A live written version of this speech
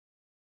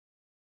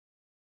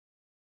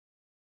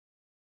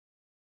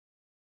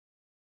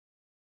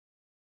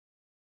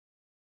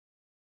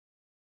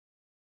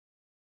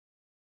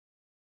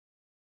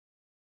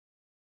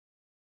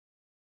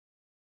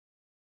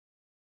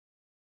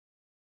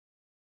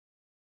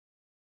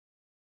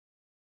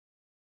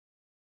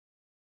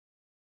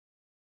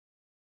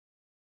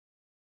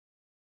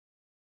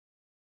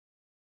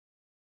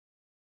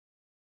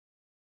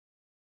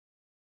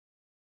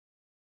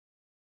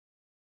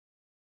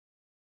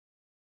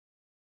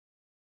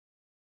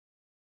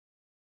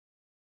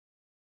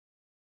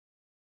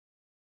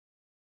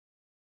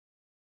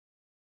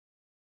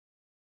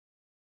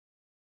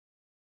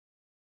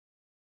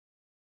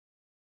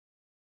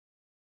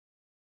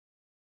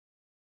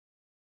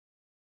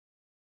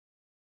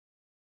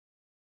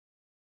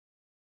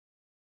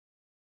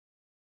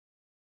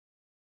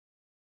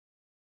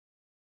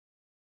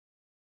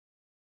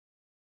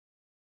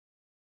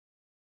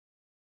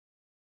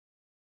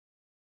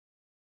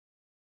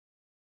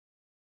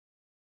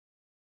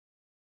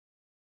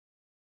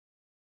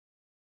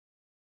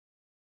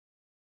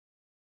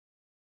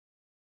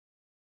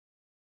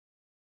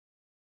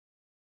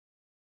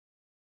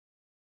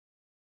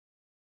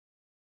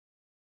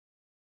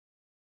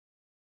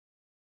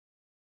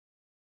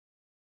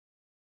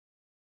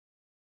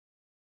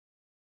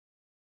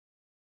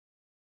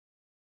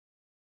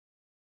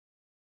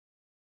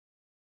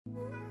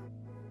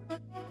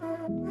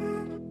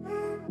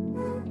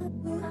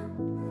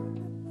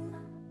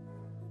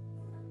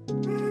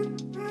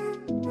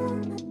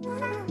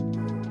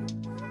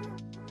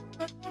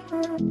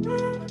I'm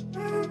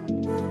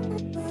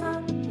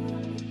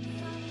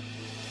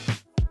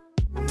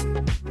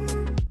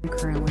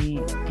currently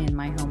in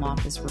my home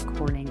office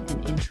recording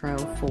an intro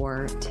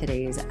for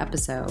today's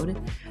episode.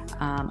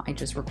 I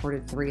just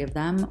recorded 3 of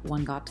them.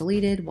 One got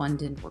deleted, one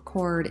didn't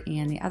record,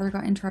 and the other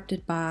got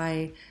interrupted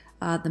by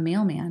the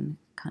mailman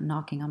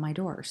knocking on my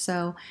door.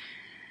 So,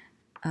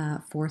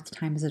 4th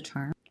time is a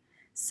charm.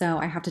 So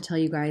I have to tell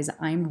you guys,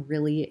 I'm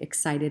really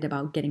excited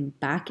about getting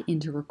back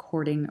into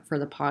recording for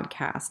the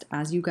podcast.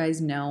 As you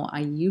guys know, I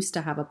used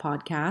to have a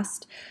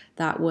podcast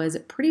that was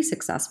pretty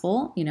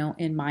successful,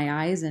 in my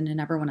eyes and in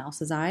everyone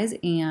else's eyes.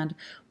 And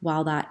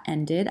while that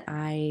ended,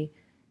 I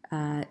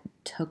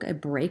took a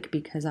break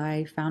because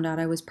I found out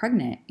I was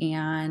pregnant,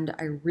 and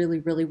I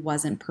really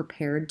wasn't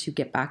prepared to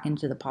get back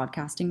into the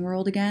podcasting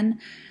world again.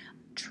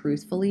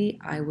 Truthfully,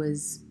 my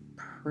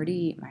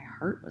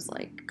heart was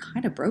like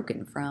kind of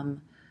broken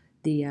from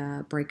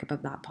the breakup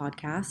of that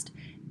podcast,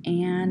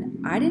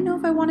 and I didn't know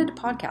if I wanted to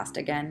podcast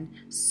again.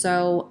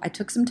 So I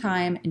took some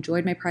time,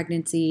 enjoyed my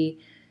pregnancy,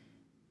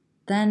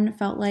 then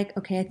felt like,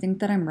 okay, I think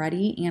that I'm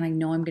ready, and I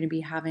know I'm going to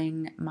be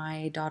having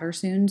my daughter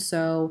soon.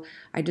 So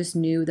I just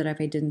knew that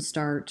if I didn't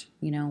start,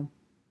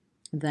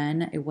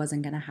 then it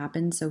wasn't going to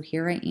happen. So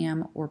here I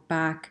am, we're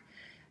back,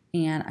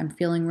 and I'm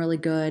feeling really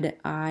good.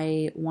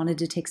 I wanted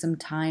to take some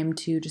time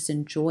to just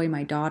enjoy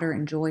my daughter,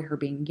 enjoy her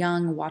being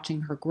young,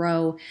 watching her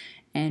grow.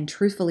 And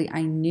truthfully,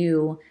 I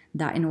knew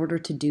that in order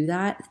to do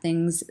that,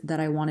 things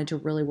that I wanted to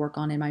really work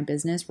on in my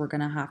business were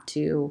going to have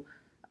to,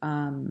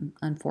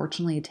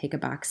 unfortunately, take a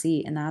back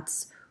seat. And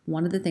that's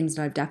one of the things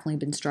that I've definitely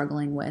been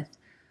struggling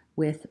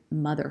with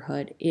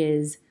motherhood,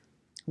 is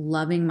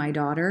loving my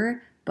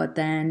daughter, but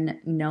then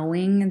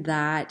knowing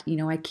that,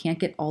 I can't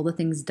get all the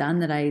things done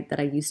that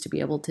I used to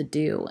be able to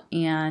do.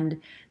 And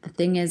the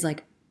thing is,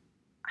 like,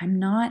 I'm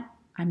not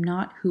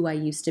who I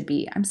used to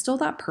be. I'm still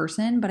that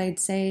person, but I'd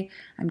say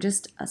I'm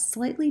just a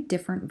slightly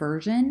different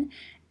version.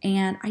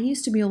 And I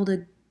used to be able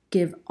to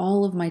give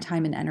all of my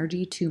time and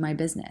energy to my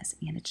business,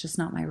 and it's just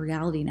not my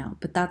reality now.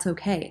 But that's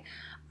okay.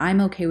 I'm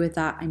okay with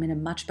that. I'm in a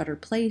much better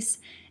place,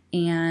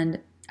 and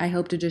I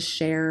hope to just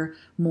share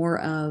more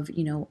of,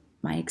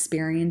 my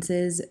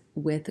experiences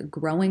with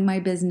growing my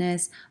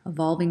business,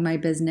 evolving my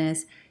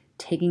business,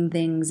 taking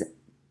things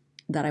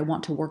that I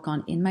want to work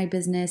on in my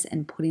business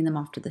and putting them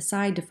off to the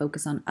side to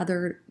focus on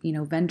other,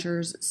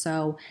 ventures.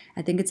 So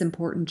I think it's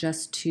important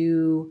just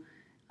to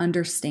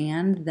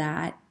understand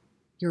that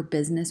your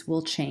business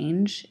will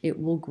change. It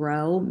will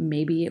grow.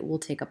 Maybe it will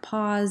take a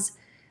pause.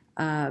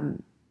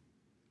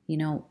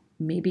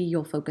 Maybe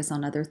you'll focus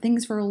on other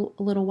things for a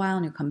little while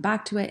and you'll come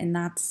back to it. And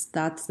that's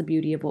the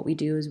beauty of what we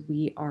do, is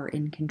we are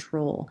in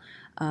control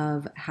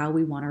of how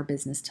we want our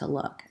business to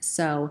look.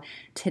 So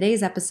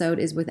today's episode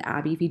is with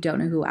Abby. If you don't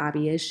know who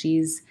Abby is,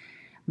 she's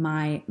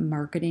my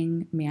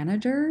marketing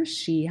manager.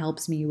 She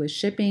helps me with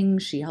shipping.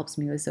 She helps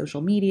me with social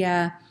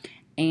media.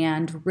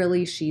 And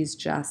really, she's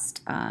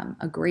just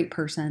a great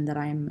person that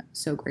I'm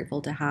so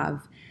grateful to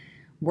have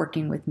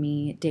working with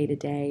me day to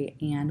day.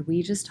 And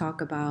we just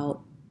talk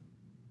about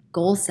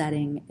goal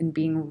setting and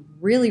being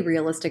really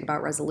realistic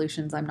about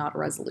resolutions. I'm not a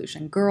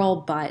resolution girl,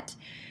 but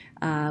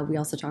we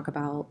also talk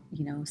about,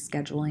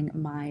 scheduling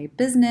my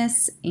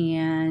business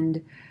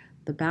and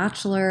The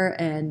Bachelor,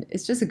 and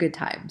it's just a good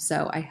time.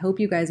 So I hope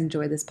you guys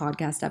enjoy this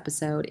podcast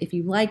episode. If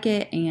you like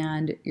it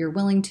and you're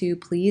willing to,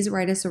 please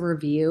write us a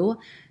review,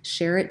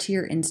 share it to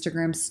your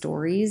Instagram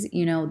stories.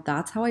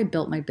 That's how I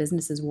built my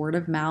business, is word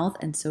of mouth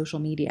and social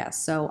media.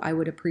 So I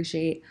would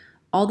appreciate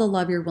all the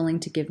love you're willing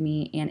to give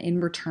me. And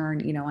in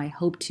return, I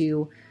hope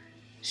to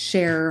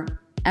share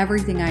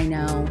everything I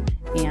know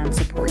and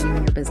support you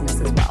in your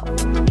business as well.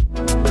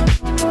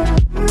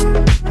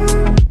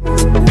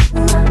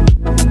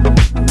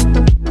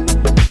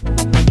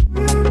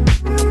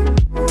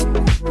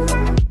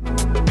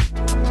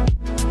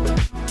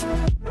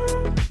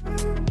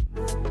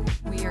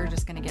 We are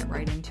just going to get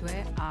right into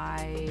it.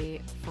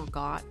 I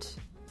forgot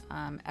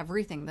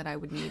everything that I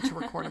would need to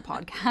record a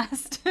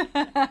podcast.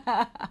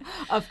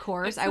 Of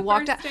course, I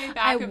walked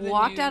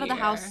out of the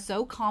house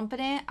so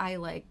confident.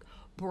 I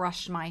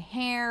brushed my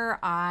hair.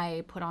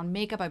 I put on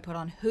makeup. I put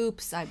on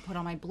hoops. I put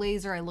on my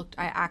blazer. I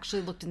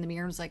actually looked in the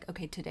mirror and was like,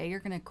 okay, today you're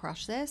gonna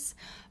crush this,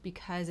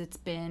 because it's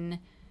been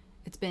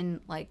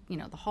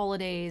the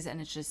holidays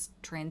and it's just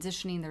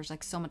transitioning. There's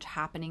so much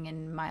happening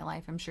in my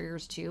life. I'm sure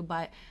yours too.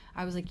 But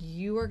I was like,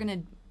 you are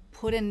gonna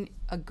put in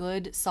a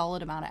good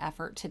solid amount of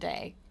effort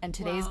today, and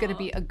today's going to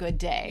be a good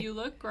day. You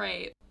look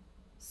great.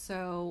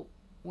 So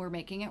we're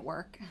making it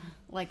work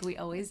like we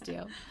always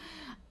do.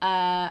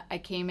 I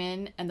came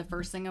in, and the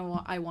first thing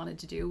I wanted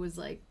to do was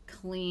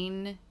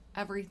clean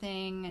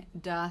everything,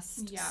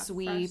 dust,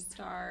 sweep,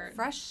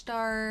 fresh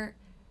start.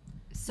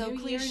 So new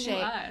cliche. Year,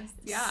 new us.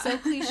 Yeah. So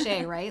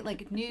cliche,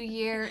 right? New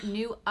year,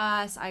 new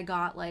us. I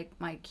got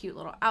my cute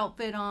little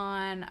outfit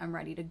on. I'm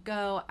ready to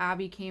go.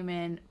 Abby came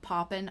in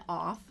popping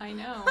off. I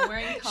know,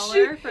 wearing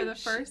color for the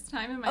first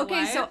time in my life.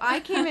 Okay, so I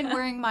came in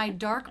wearing my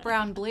dark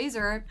brown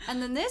blazer,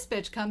 and then this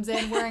bitch comes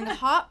in wearing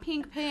hot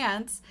pink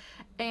pants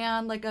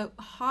and like a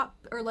hot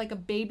or like a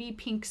baby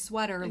pink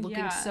sweater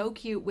looking so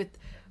cute with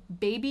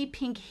baby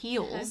pink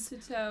heels.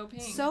 Head to toe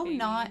pink. So baby.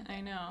 not.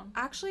 I know.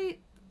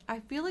 Actually, I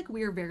feel like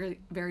we are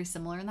very, very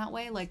similar in that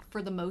way. Like,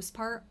 for the most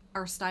part,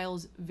 our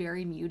style's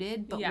very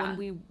muted, but when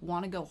we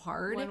want to go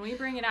hard, when we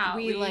bring it out,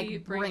 we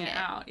like bring it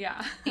out.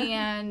 Yeah.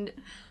 And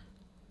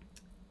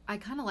I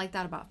kind of like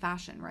that about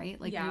fashion,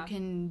 right? Like,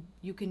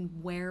 you can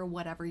wear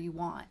whatever you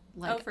want.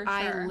 Like, for sure.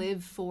 I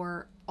live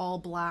for all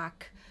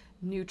black,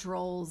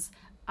 neutrals.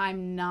 I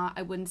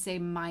wouldn't say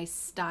my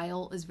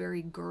style is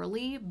very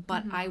girly,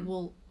 but I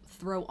will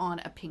throw on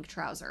a pink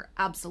trouser.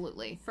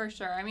 Absolutely. For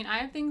sure. I mean, I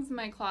have things in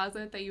my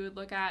closet that you would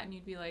look at and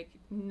you'd be like,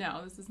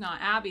 no, this is not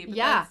Abby. But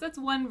that's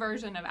one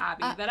version of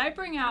Abby that I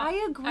bring out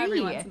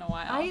every once in a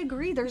while. I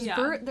agree.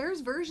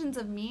 There's versions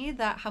of me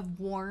that have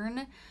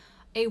worn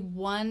a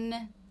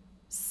one-sleeved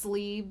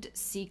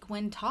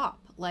sequin top.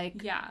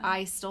 Like,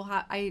 I still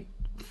have... I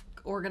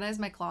organize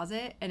my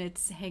closet and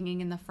it's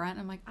hanging in the front.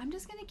 I'm like, I'm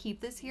just gonna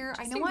keep this here.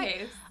 Just I know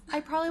I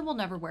probably will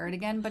never wear it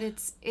again, but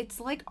it's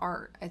like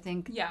art. I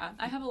think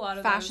I have a lot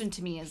of fashion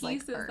to me is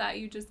pieces like art. that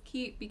you just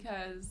keep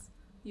because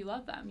you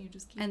love them. You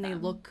just keep and them they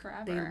look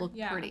forever. They look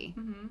pretty.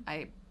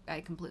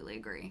 I completely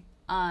agree.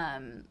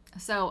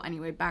 So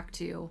anyway, back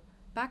to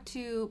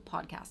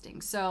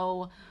podcasting.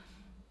 So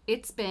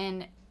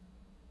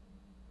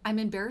I'm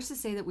embarrassed to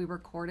say that we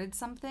recorded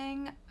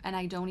something and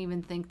I don't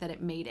even think that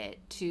it made it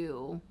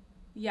to...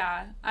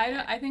 Yeah,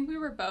 I think we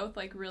were both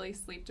like really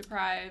sleep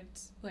deprived,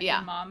 like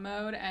in mom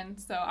mode, and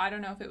so I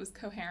don't know if it was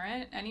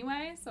coherent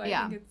anyway. So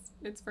I think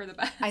it's for the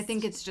best. I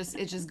think it's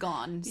just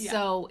gone.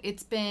 So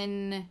it's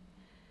been,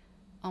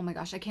 oh my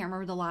gosh, I can't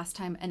remember the last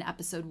time an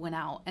episode went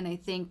out, and I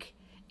think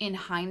in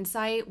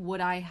hindsight, would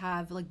I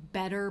have like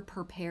better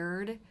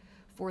prepared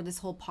for this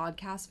whole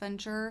podcast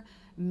venture?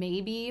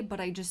 Maybe, but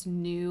I just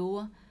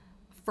knew.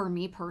 For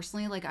me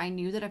personally, like I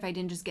knew that if I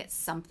didn't just get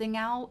something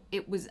out,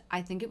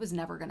 I think it was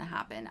never going to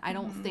happen. I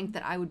don't think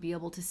that I would be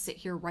able to sit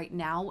here right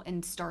now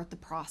and start the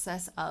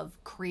process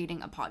of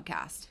creating a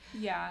podcast.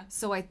 Yeah.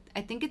 So I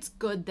think it's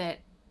good that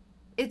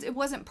it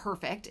wasn't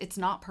perfect. It's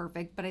not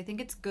perfect, but I think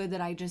it's good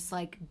that I just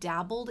like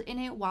dabbled in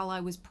it while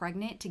I was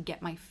pregnant to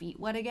get my feet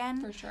wet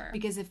again. For sure.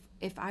 Because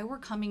if I were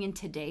coming in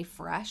today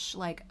fresh,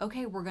 like,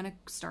 okay, we're going to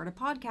start a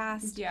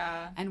podcast.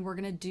 Yeah. And we're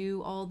going to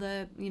do all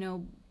the,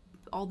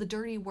 all the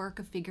dirty work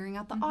of figuring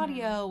out the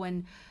audio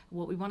and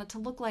what we want it to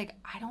look like.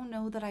 I don't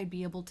know that I'd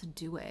be able to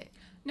do it.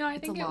 No, I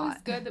think it was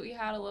good that we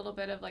had a little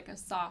bit of like a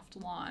soft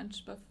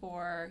launch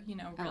before,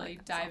 really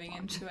diving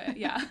into it.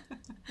 Yeah.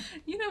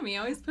 You know me,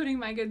 always putting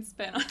my good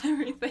spin on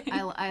everything.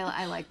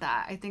 I like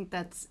that. I think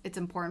it's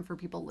important for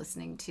people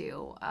listening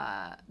to,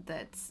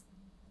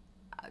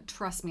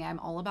 trust me, I'm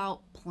all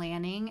about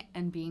planning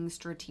and being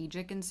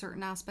strategic in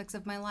certain aspects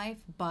of my life,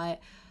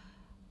 but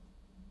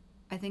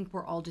I think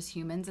we're all just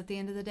humans at the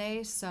end of the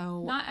day,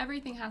 so... Not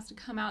everything has to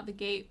come out the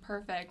gate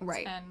perfect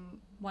right. and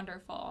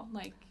wonderful,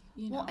 like,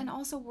 Well, and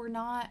also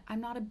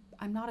I'm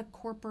not a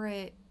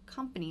corporate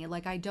company.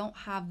 Like, I don't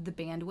have the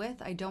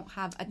bandwidth. I don't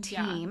have a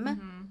team. Yeah.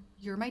 Mm-hmm.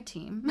 You're my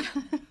team.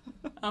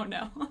 Oh,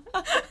 no.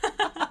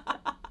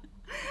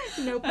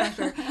 No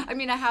pressure. I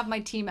mean, I have my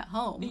team at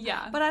home.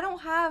 Yeah. But I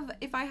don't have,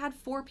 if I had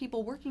 4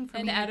 people working for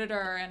me. An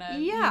editor and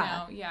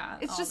a,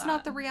 It's just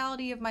not the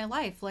reality of my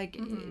life. Like,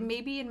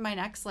 maybe in my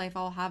next life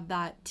I'll have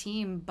that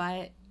team,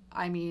 but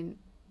I mean,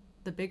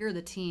 the bigger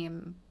the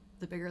team,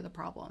 the bigger the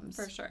problems.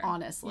 For sure.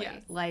 Honestly.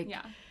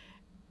 Yes.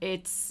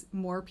 It's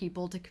more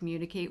people to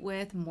communicate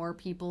with, more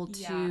people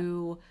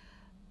to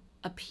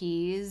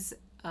appease,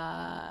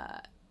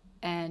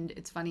 and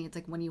it's funny, it's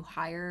like when you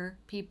hire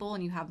people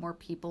and you have more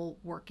people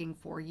working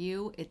for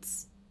you,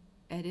 it's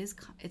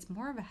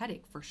more of a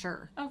headache for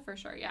sure. Oh, for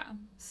sure, yeah.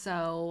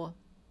 So,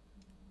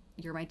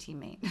 you're my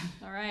teammate.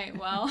 All right,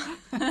 well,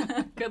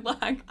 good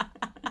luck.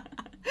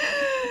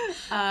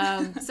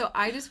 So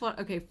I just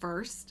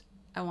first,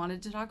 I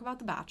wanted to talk about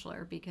The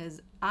Bachelor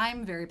because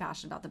I'm very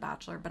passionate about The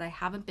Bachelor, but I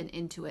haven't been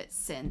into it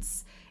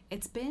since.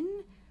 It's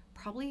been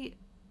probably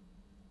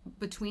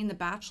between The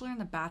Bachelor and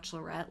The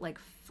Bachelorette, like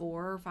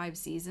 4 or 5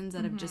 seasons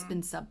that have just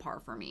been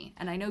subpar for me.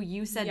 And I know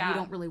you said you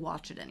don't really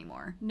watch it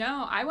anymore.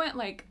 No, I went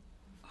like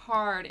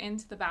hard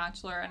into The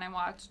Bachelor and I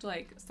watched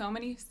like so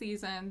many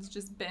seasons,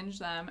 just binge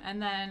them.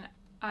 And then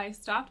I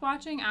stopped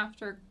watching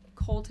after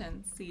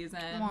Colton's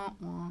season. Wah,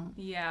 wah.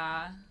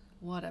 Yeah.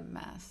 What a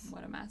mess.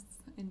 What a mess,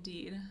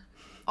 indeed.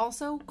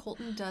 Also,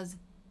 Colton does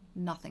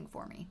nothing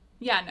for me.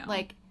 Yeah, no.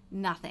 Like,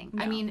 nothing.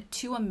 No. I mean,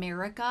 to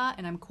America,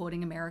 and I'm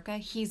quoting America,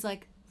 he's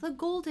like the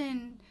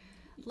golden,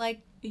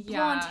 like,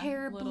 blonde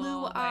hair,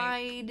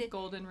 blue-eyed. Like,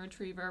 golden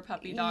retriever,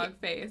 puppy dog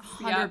face.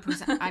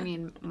 100%. Yep. I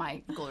mean,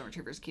 my golden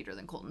retriever is cuter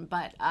than Colton,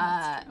 but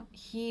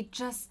he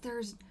just,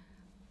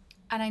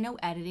 and I know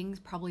editing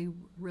probably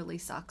really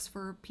sucks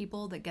for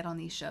people that get on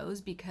these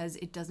shows because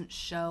it doesn't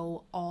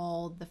show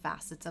all the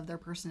facets of their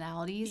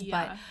personalities,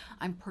 but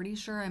I'm pretty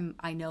sure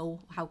I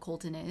know how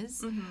Colton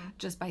is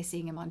just by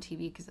seeing him on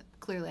TV because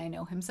clearly I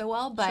know him so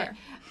well, but sure.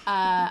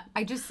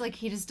 I just like,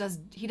 he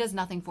does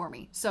nothing for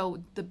me.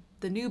 So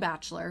the new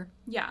Bachelor,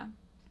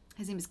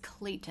 His name is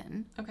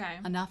Clayton. Okay.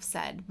 Enough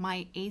said.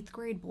 My 8th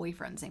grade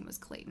boyfriend's name was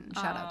Clayton.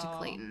 Shout out to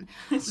Clayton.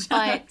 Shout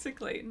out to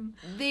Clayton.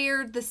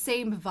 They're the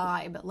same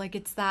vibe. Like,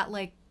 it's that,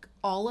 like,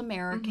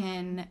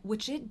 all-American,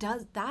 which it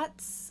does,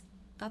 that's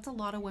a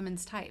lot of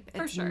women's type. It's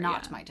For sure,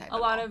 not my type a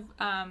at lot all.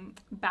 of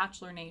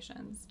Bachelor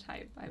Nation's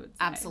type, I would say.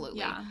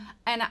 Absolutely. Yeah.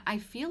 And I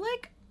feel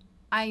like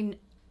I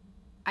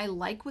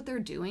like what they're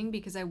doing,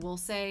 because I will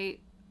say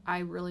I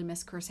really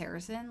miss Chris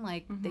Harrison.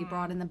 Like, they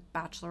brought in the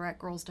Bachelorette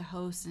girls to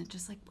host, and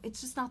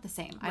it's just not the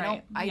same.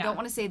 Right. I don't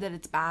want to say that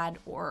it's bad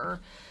or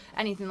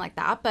anything like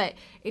that, but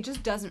it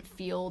just doesn't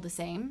feel the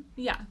same.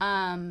 Yeah.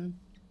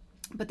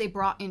 But they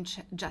brought in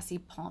Jesse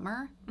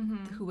Palmer,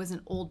 who was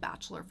an old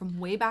Bachelor from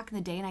way back in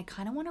the day, and I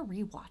kind of want to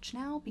rewatch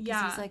now,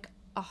 because he's like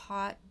a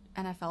hot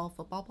NFL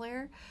football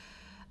player.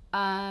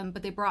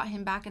 But they brought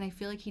him back, and I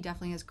feel like he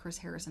definitely has Chris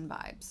Harrison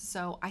vibes.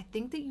 So I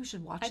think that you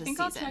should watch this season.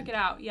 I think I'll check it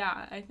out.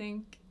 Yeah, I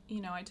think,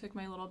 I took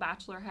my little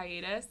Bachelor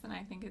hiatus, and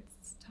I think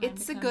it's time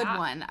It's to a come good back.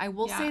 one. I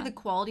will say the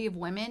quality of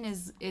women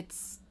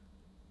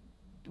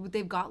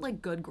they've got,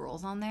 like, good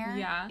girls on there.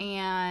 Yeah.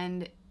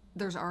 And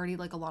there's already,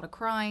 like, a lot of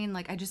crying.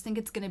 Like, I just think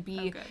it's going to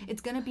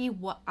be,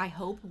 what I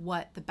hope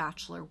what The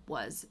Bachelor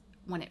was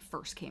when it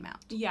first came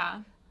out.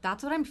 Yeah.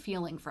 That's what I'm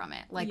feeling from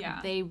it. Like,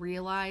 they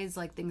realized,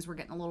 like, things were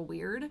getting a little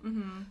weird.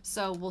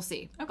 So we'll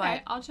see. Okay,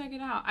 But I'll check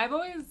it out. I've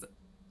always,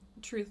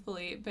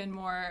 truthfully, been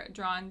more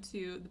drawn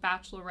to The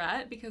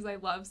Bachelorette, because I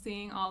love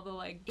seeing all the,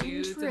 like,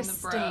 dudes and the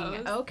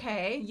bros.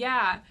 Okay.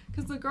 Yeah,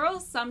 because the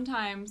girls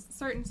sometimes,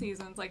 certain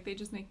seasons, like, they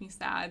just make me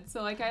sad.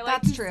 So, like, I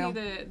like That's to true.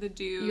 see the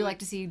dudes. You like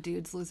to see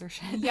dudes lose their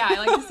shit. Yeah,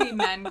 I like to see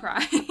men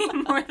cry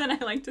more than I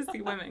like to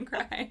see women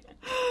cry.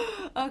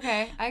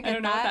 Okay, I get that. I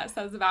don't know what that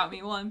says about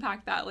me. We'll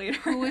unpack that later.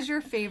 Who was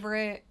your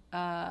favorite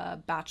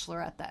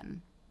Bachelorette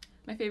then?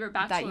 My favorite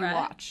Bachelorette? That you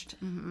watched.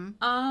 You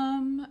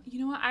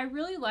know what? I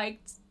really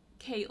liked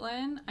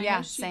Caitlyn. I Yeah,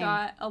 know she same.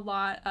 got a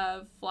lot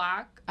of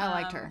flack. I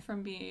liked her.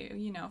 From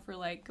being, for,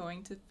 like,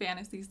 going to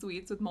fantasy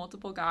suites with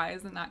multiple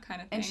guys and that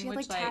kind of thing. And she had,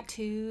 which, like,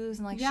 tattoos,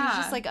 and, like, Yeah. she's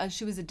just, like,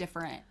 she was a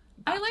different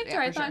I liked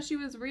her. yeah, I for thought sure. she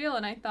was real,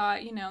 and I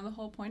thought, the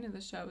whole point of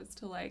the show is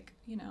to, like,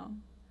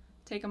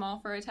 take them all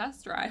for a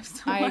test drive.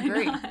 So I why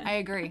agree. not? I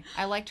agree.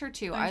 I liked her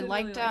too. I I did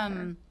liked really like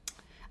her.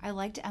 I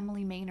liked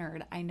Emily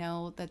Maynard. I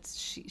know that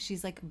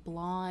she's like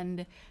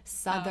blonde,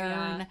 southern.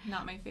 Oh, yeah.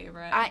 Not my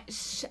favorite.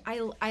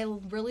 I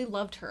really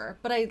loved her,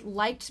 but I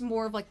liked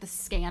more of, like, the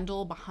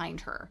scandal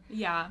behind her,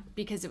 Yeah.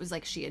 because it was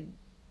like she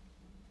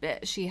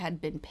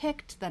had been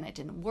picked, then it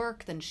didn't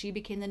work, then she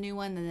became the new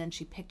one, and then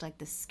she picked, like,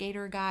 the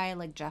skater guy,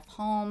 like Jeff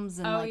Holmes,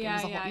 and like it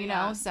was a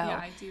whole, so yeah,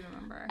 I do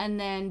remember. and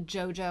then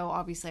JoJo,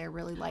 obviously, I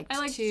really liked. I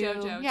liked too.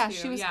 JoJo, Yeah, too,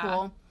 she was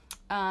cool.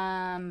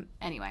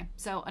 Anyway,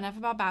 so enough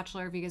about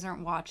Bachelor. If you guys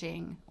aren't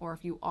watching, or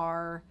if you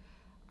are,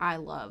 I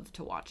love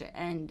to watch it,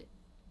 and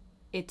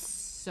it's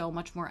so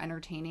much more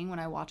entertaining when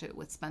I watch it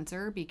with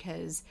Spencer,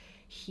 because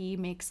he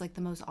makes, like,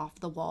 the most off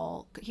the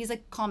wall. He's,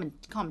 like,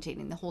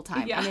 commentating the whole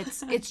time, and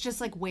it's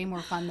just, like, way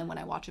more fun than when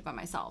I watch it by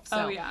myself.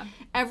 So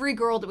every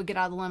girl that would get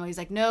out of the limo, he's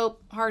like,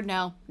 nope, hard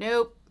no,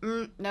 nope,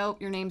 nope,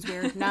 your name's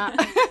weird, nah.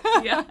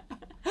 Yeah.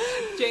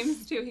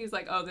 James too, he's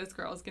like, oh, this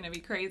girl's gonna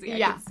be crazy. I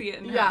can see it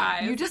in her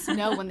eyes. You just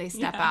know when they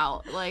step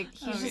out. Like,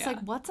 he's just yeah.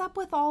 like, what's up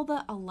with all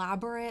the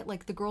elaborate,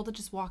 like, the girl that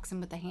just walks in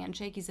with the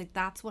handshake? He's like,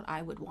 that's what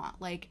I would want.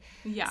 Like,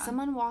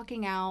 someone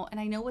walking out, and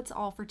I know it's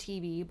all for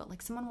TV, but,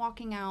 like, someone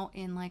walking out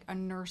in, like, a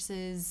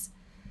nurse's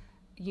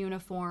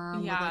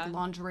uniform with, like,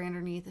 lingerie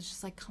underneath. It's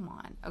just like, come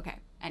on. Okay.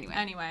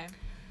 Anyway.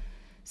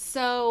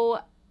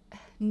 So,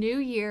 new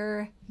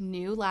year,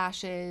 new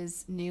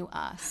lashes, new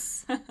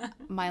us.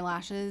 My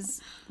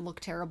lashes look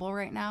terrible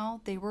right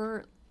now.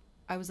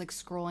 I was, like,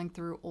 scrolling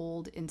through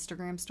old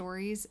Instagram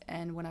stories,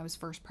 and when I was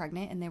first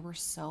pregnant, and they were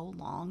so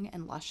long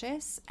and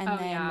luscious. And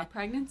then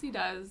pregnancy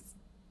does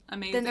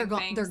amazing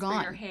things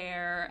for your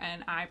hair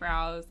and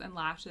eyebrows and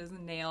lashes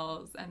and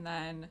nails, and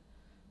then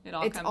it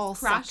all comes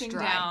crashing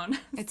down.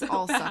 It's so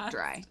all fast. sucked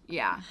dry.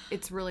 Yeah,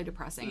 it's really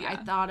depressing. I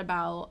thought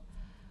about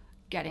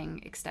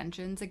getting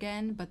extensions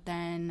again, but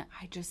then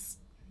I just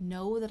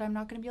know that I'm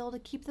not going to be able to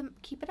keep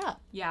it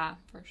up. Yeah,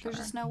 for sure. There's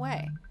just no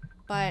way.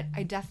 But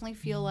I definitely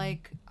feel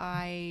like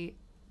I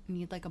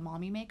need, like, a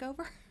mommy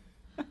makeover.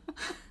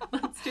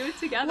 Let's do it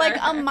together. Like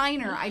a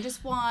minor. I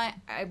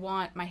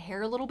want my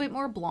hair a little bit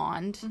more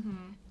blonde.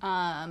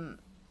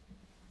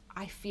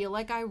 I feel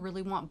like I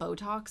really want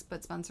Botox,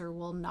 but Spencer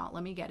will not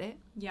let me get it.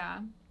 Yeah.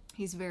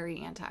 He's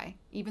very anti,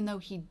 even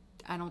though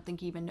I don't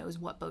think he even knows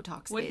what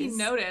Botox is. Would he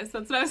notice?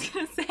 That's what I was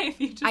going to say.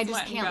 If you just I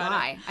just can't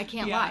lie. I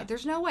can't lie.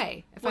 There's no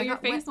way. Your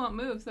face won't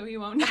move, so he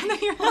won't know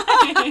that you're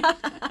lying.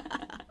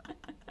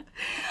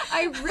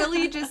 I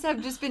really just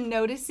have been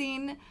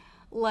noticing,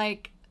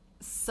 like,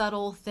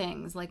 subtle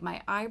things. Like,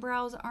 my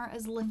eyebrows aren't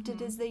as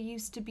lifted as they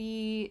used to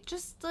be.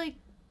 Just, like,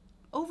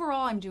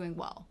 overall, I'm doing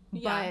well.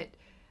 Yeah. But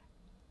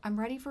I'm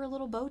ready for a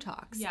little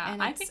Botox. Yeah,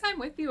 and I think I'm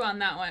with you on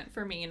that one.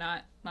 For me,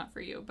 not for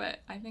you,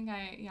 but I think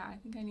I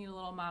need a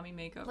little mommy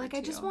makeover. Like, too.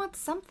 I just want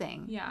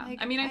something. Yeah, like,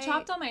 I mean, I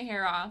chopped all my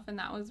hair off, and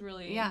that was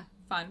really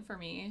fun for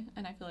me,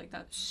 and I feel like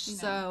that's, you know.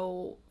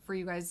 So for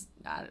you guys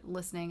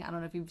listening, I don't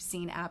know if you've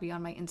seen Abby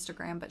on my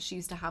Instagram, but she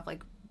used to have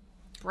like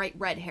bright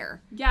red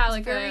hair. Yeah, it's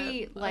like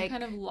very a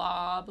kind of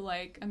lob,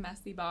 like a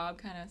messy bob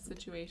kind of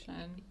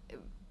situation.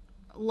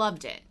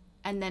 Loved it.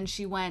 And then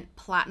she went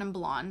platinum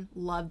blonde,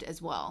 loved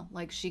as well.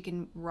 Like she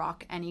can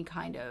rock any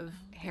kind of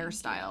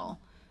hairstyle.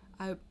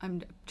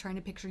 I'm trying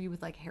to picture you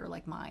with like hair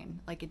like mine.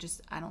 Like it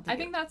just, I don't think. I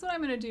think that's what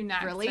I'm gonna do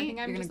next. Really? I think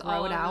I'm You're just gonna grow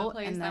all it over out the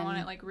place. and I then... want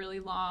it like really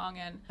long,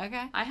 and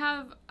okay. I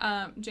have.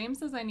 James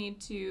says I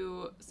need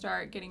to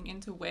start getting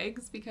into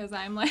wigs because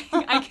I'm like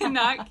I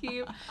cannot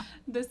keep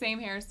the same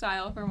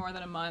hairstyle for more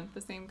than a month,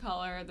 the same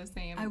color, the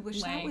same. I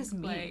wish length. that was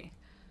me. Like,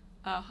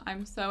 oh,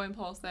 I'm so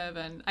impulsive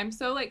and I'm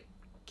so like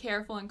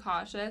careful and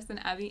cautious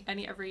in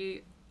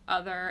every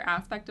other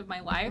aspect of my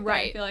life.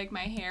 Right. I feel like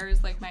my hair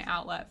is like my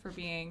outlet for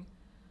being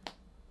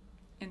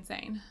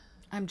insane.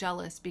 I'm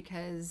jealous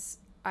because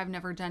I've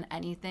never done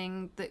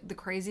anything. The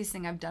craziest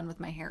thing I've done with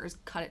my hair is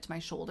cut it to my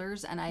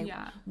shoulders, and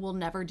I will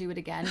never do it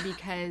again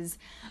because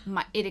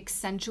it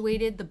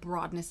accentuated the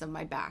broadness of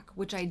my back,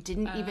 which I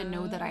didn't even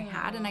know that I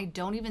had, and I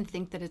don't even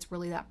think that it's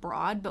really that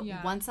broad, but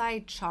once I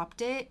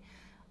chopped it,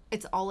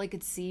 it's all I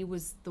could see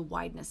was the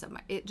wideness of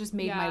it just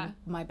made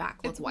my back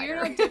look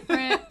wider. It's weird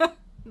how different,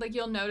 like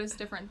you'll notice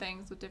different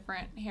things with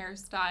different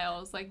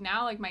hairstyles. Like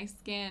now, like my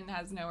skin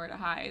has nowhere to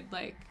hide.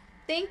 Like,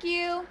 thank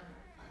you.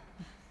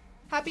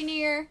 Happy New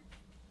Year.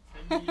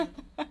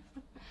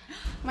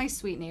 My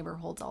sweet neighbor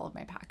holds all of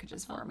my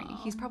packages for me.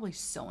 He's probably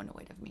so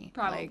annoyed of me.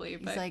 Probably,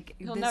 like, but he's like,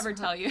 he'll never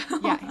tell you.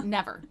 Yeah,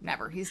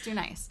 never. He's too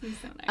nice. He's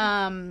so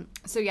nice.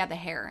 So yeah, the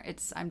hair.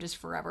 I'm just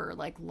forever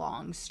like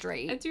long,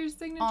 straight. It's your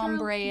signature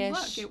ombre-ish.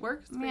 look. It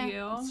works for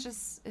you.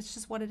 It's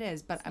just what it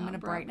is. But I'm gonna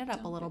brighten it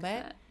up a little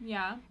bit.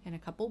 Yeah. In a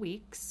couple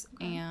weeks,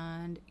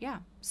 and yeah.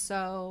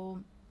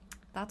 So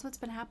that's what's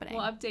been happening.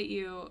 We'll update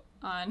you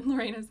on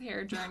Lorena's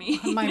hair journey.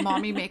 My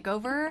mommy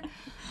makeover.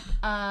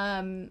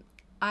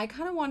 I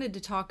kind of wanted to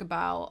talk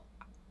about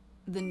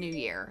the new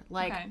year.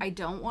 Like, I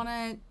don't want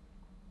to...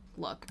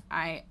 Look,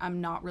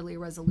 I'm not really a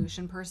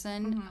resolution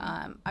person.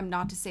 Mm-hmm. I'm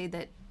not to say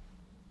that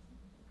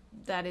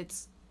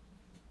it's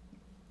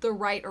the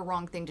right or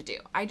wrong thing to do.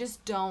 I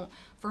just don't...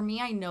 For me,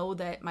 I know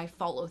that my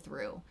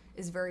follow-through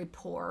is very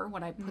poor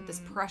when I put this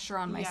pressure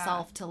on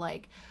myself to,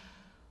 like...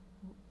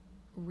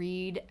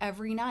 read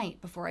every night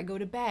before I go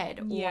to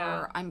bed,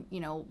 or I'm,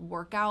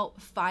 work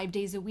out 5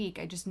 days a week.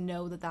 I just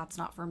know that that's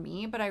not for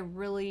me, but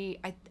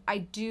I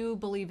do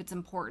believe it's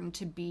important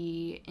to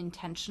be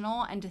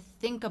intentional and to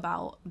think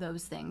about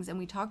those things. And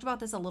we talked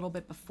about this a little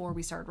bit before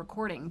we started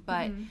recording,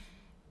 but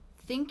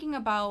thinking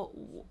about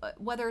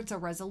whether it's a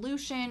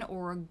resolution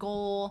or a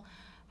goal,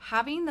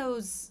 having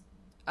those,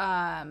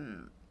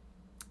 having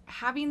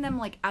them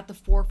like at the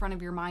forefront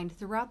of your mind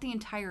throughout the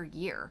entire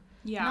year.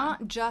 Yeah.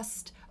 Not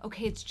just,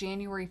 okay, it's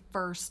January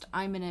 1st,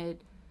 I'm going to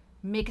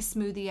make a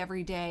smoothie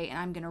every day and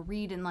I'm going to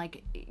read, and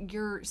like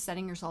you're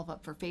setting yourself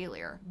up for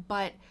failure.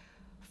 But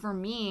for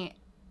me,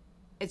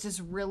 it's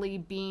just really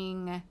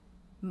being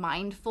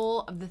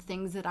mindful of the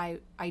things that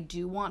I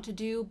do want to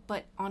do,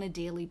 but on a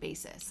daily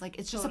basis. Like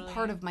it's just a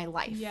part of my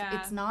life.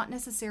 Yeah. It's not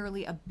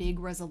necessarily a big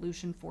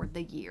resolution for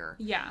the year.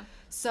 Yeah.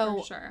 So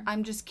for sure.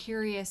 I'm just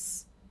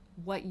curious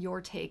what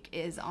your take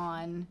is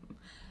on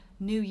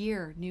new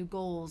year, new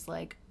goals,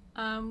 like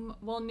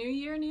well, new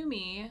year, new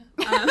me.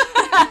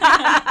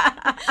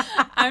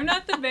 I'm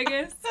not the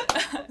biggest,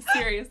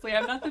 seriously,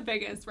 I'm not the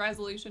biggest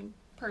resolution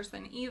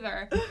person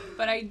either,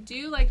 but I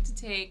do like to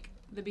take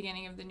the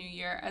beginning of the new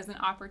year as an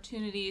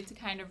opportunity to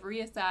kind of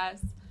reassess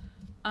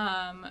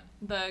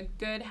the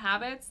good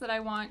habits that I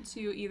want to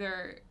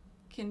either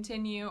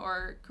continue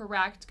or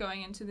correct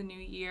going into the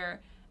new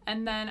year.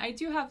 And then I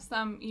do have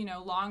some,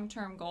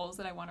 long-term goals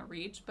that I want to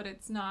reach, but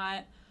it's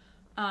not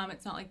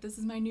like this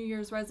is my New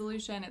Year's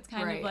resolution. It's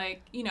kind of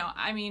like,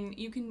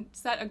 you can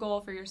set a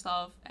goal for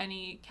yourself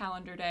any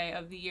calendar day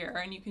of the year,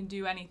 and you can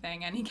do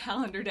anything any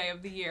calendar day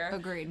of the year.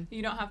 Agreed.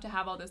 You don't have to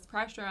have all this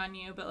pressure on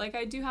you, but like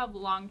I do have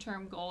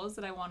long-term goals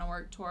that I want to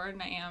work toward,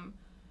 and I am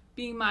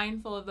being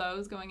mindful of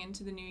those going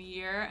into the new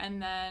year,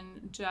 and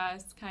then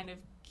just kind of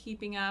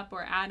keeping up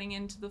or adding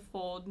into the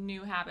fold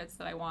new habits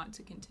that I want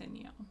to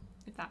continue,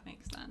 if that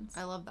makes sense.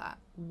 I love that.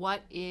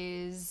 What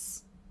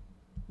is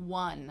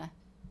one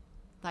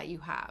that you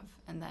have,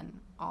 and then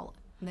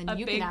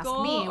you can ask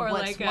me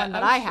what's like one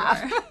that I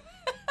have. Sure.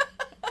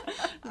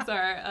 This is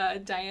our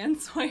Diane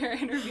Sawyer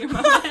interview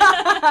moment.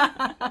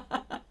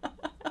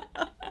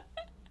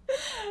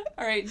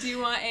 All right, do you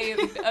want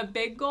a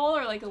big goal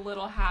or like a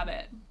little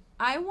habit?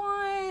 I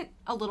want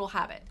a little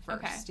habit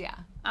first. Okay. Yeah.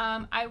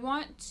 I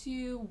want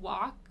to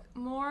walk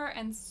more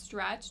and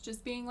stretch,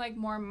 just being like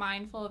more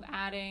mindful of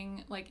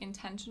adding like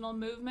intentional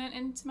movement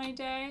into my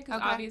day, because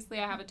obviously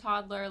I have a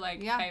toddler,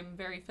 like I'm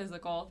very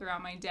physical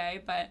throughout my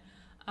day, but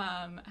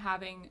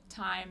having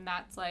time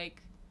that's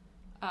like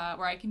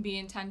where I can be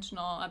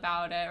intentional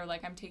about it, or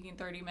like I'm taking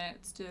 30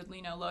 minutes to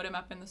load him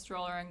up in the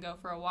stroller and go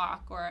for a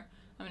walk, or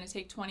I'm going to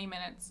take 20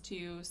 minutes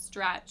to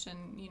stretch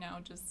and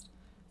just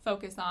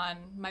focus on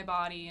my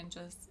body and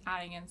just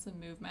adding in some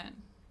movement.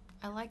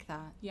 I like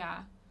that. Yeah.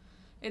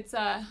 It's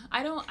I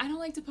don't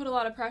like to put a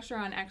lot of pressure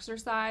on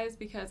exercise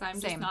because I'm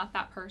just not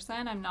that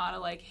person. I'm not a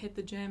like hit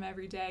the gym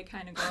every day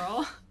kind of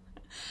girl.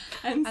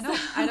 And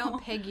I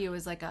don't peg you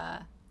as like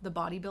the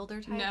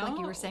bodybuilder type, like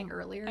you were saying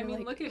earlier. I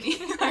mean, like... look at me.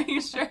 Are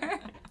you sure?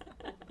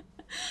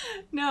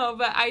 No,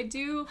 but I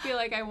do feel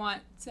like I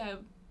want to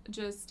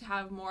just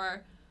have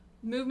more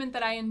movement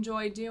that I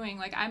enjoy doing.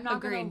 Like, I'm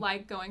not going to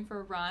like going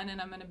for a run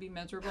and I'm going to be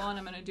miserable and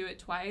I'm going to do it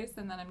twice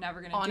and then I'm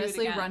never going to do it again.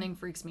 Honestly, running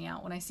freaks me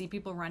out. When I see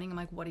people running, I'm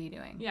like, what are you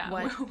doing? Yeah.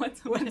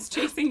 What's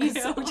chasing you?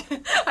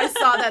 I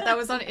saw that. That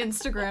was on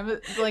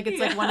Instagram. Like, it's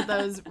like one of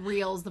those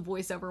reels, the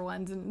voiceover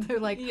ones. And they're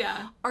like,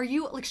 are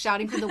you, like,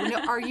 shouting from the window,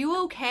 are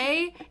you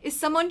okay? Is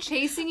someone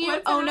chasing you?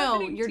 Oh,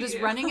 no. You're just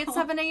running at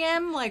 7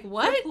 a.m.? Like,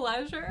 what? For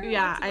pleasure?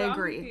 Yeah, I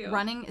agree.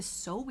 Running is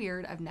so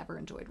weird. I've never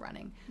enjoyed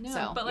running.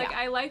 No, but, like,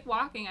 I like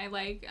walking. I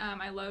like,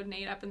 I load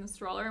Nate up in the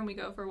stroller and we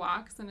go for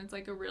walks and it's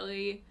like a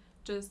really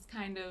just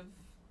kind of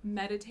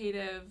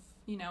meditative,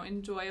 you know,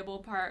 enjoyable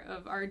part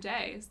of our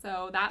day.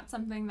 So that's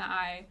something that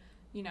I,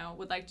 you know,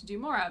 would like to do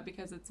more of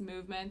because it's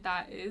movement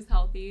that is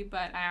healthy,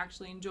 but I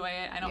actually enjoy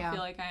it. I don't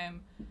feel like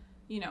I'm,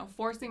 you know,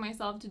 forcing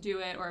myself to do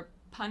it or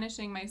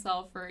punishing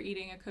myself for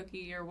eating a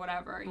cookie or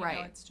whatever. You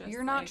know, it's just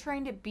you're not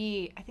trying to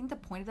be, I think the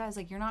point of that is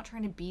like you're not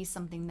trying to be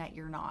something that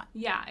you're not.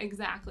 Yeah,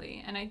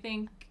 exactly. And I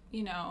think,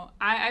 you know,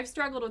 I've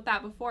struggled with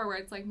that before where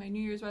it's like my New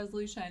Year's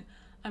resolution,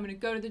 I'm going to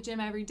go to the gym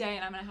every day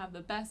and I'm going to have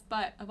the best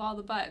butt of all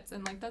the butts.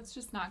 And, like, that's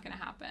just not going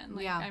to happen.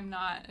 Like, I'm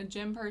not a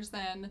gym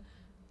person,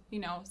 you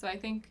know. So I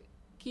think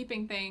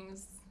keeping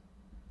things,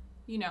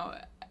 you know,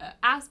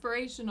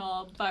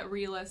 aspirational but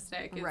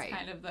realistic is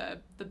kind of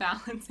the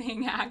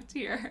balancing act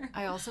here.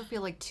 I also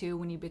feel like, too,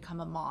 when you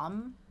become a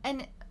mom,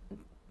 and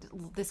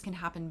this can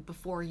happen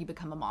before you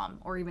become a mom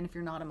or even if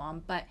you're not a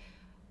mom, but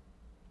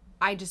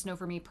I just know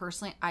for me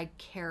personally, I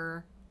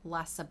care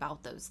less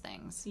about those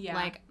things. Yeah.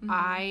 Like,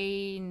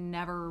 I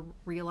never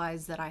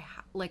realized that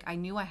I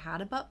knew I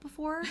had a butt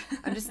before.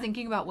 I'm just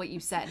thinking about what you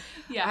said.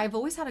 Yeah. I've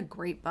always had a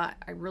great butt.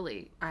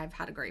 I've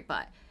had a great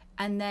butt.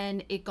 And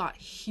then it got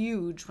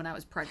huge when I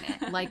was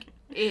pregnant. Like,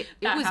 it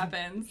was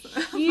happens.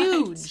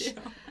 Huge.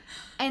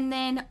 And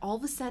then all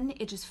of a sudden,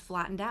 it just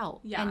flattened out.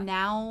 Yeah. And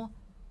now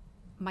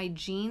my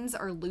jeans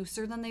are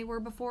looser than they were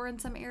before in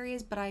some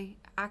areas, but I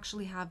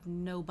actually have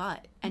no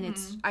butt. And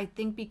it's, I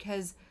think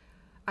because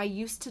I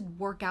used to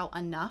work out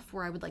enough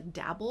where I would like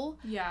dabble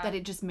that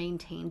it just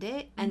maintained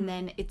it. And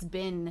then it's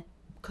been,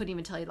 couldn't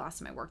even tell you the last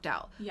time I worked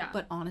out. Yeah.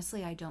 But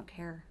honestly, I don't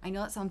care. I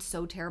know that sounds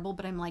so terrible,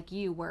 but I'm like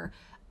you where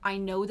I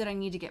know that I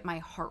need to get my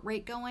heart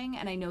rate going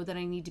and I know that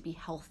I need to be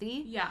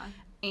healthy. Yeah.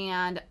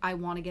 And I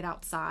want to get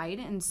outside.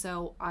 And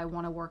so I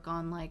want to work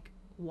on like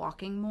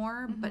walking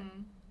more, but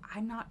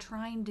I'm not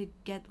trying to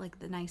get like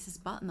the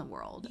nicest butt in the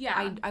world.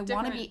 Yeah. I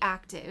want to be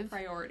active.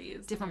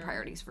 Different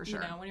priorities for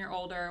sure. You know, when you're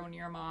older, when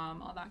you're a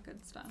mom, all that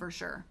good stuff. For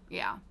sure.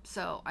 Yeah.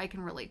 So I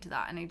can relate to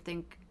that. And I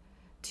think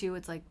too,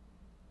 it's like,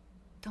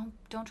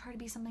 don't try to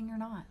be something you're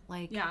not.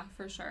 Like, yeah,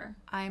 for sure.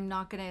 I'm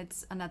not gonna,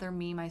 it's another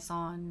meme I saw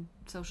on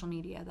social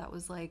media that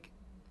was like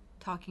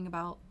talking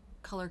about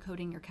color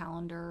coding your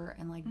calendar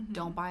and like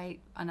don't buy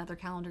another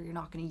calendar, you're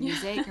not going to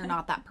use it, you're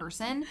not that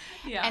person.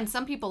 Yeah. And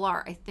some people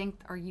are. I think,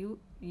 are you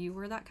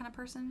were that kind of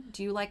person?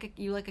 Do you like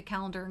a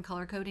calendar and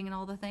color coding and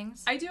all the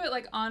things? I do it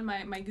like on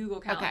my Google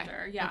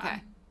calendar. Okay. Yeah.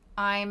 Okay.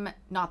 I'm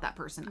not that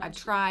person. I've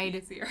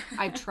tried.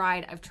 I've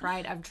tried.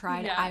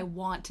 Yeah. I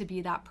want to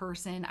be that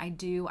person. I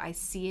do. I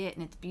see it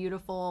and it's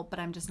beautiful, but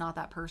I'm just not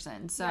that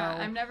person. So yeah,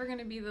 I'm never going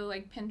to be the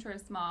like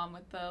Pinterest mom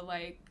with the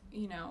like,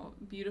 you know,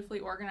 beautifully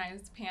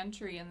organized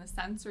pantry and the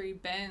sensory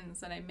bins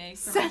that I make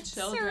for my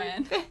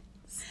children.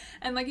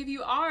 And like if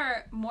you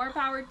are, more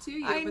power to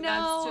you, but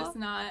that's just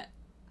not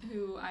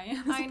who I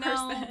am as a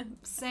person.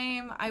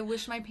 Same. I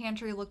wish my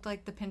pantry looked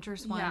like the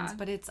Pinterest ones,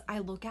 but I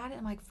look at it and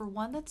I'm like, for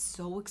one, that's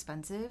so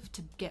expensive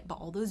to get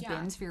all those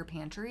bins for your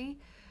pantry.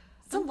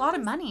 It's a lot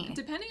of money.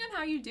 Depending on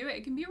how you do it,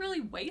 it can be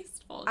really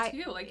wasteful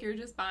too. Like you're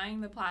just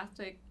buying the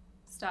plastic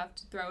stuff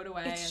to throw it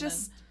away.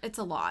 It's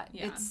a lot.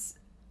 Yeah. It's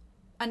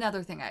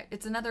another thing.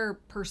 It's another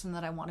person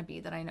that I want to be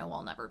that I know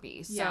I'll never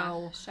be.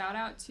 So shout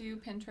out to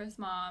Pinterest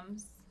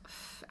moms.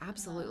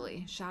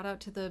 Absolutely. Shout out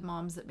to the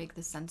moms that make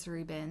the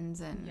sensory bins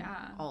and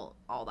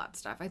all that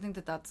stuff. I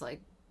think that's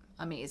like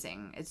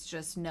amazing. It's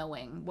just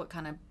knowing what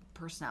kind of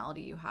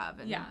personality you have,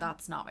 and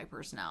that's not my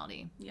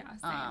personality. Yeah,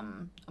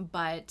 same.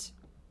 But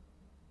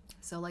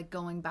so like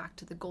going back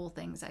to the goal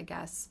things, I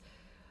guess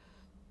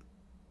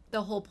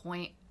the whole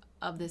point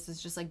of this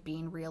is just like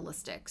being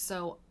realistic.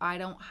 So I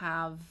don't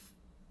have,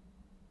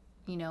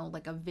 you know,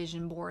 like a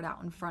vision board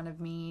out in front of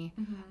me,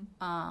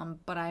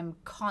 but I'm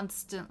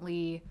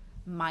constantly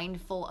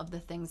mindful of the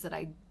things that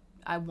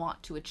I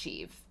want to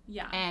achieve.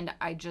 Yeah. And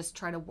I just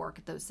try to work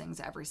at those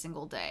things every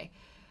single day.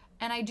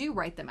 And I do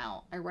write them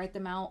out. I write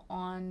them out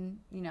on,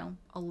 you know,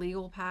 a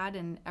legal pad,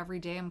 and every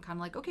day I'm kind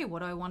of like, okay, what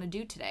do I want to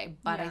do today?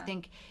 But I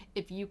think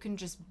if you can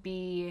just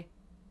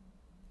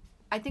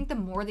I think the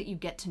more that you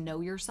get to know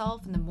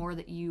yourself and the more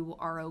that you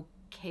are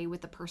okay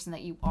with the person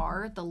that you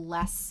are, the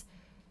less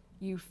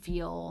you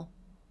feel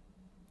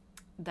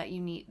that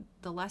you need,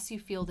 the less you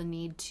feel the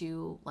need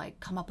to like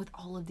come up with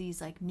all of these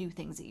like new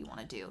things that you want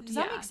to do. Does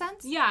that make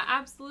sense? Yeah,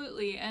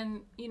 absolutely.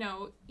 And, you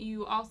know,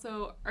 you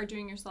also are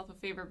doing yourself a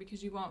favor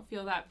because you won't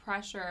feel that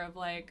pressure of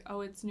like,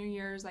 oh, it's New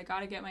Year's, I got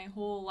to get my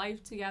whole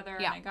life together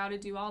and I got to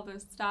do all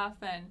this stuff.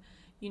 And,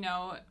 you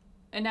know,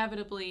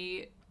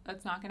 inevitably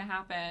that's not going to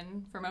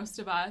happen for most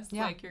of us.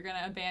 Yeah. Like you're going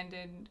to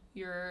abandon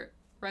your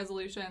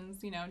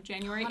resolutions, you know,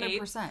 January 8th.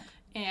 100%.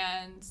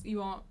 And you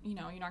won't, you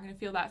know, you're not going to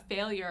feel that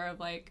failure of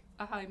like,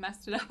 oh, I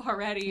messed it up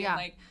already. Yeah. And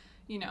like,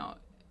 you know,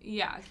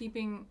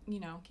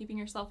 keeping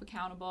yourself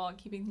accountable and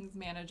keeping things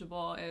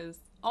manageable is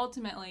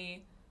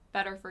ultimately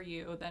better for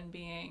you than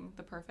being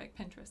the perfect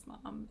Pinterest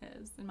mom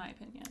is, in my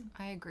opinion.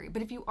 I agree.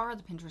 But if you are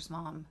the Pinterest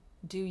mom,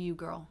 do you,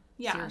 girl.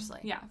 Yeah.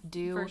 Seriously. Yeah.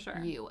 Do for sure.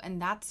 you.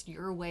 And that's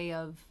your way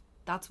of,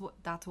 that's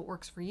what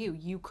works for you.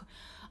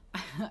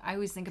 I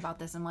always think about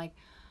this. I'm like,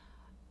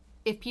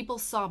 if people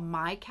saw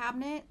my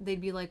cabinet,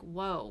 they'd be like,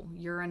 whoa,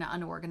 you're an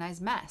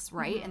unorganized mess,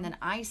 right? Mm-hmm. And then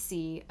I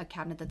see a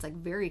cabinet that's like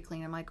very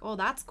clean. I'm like, oh,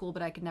 that's cool,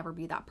 but I could never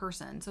be that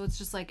person. So it's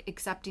just like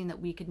accepting that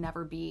we could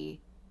never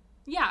be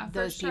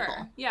those for sure.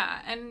 people.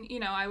 Yeah, and you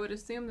know, I would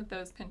assume that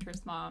those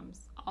Pinterest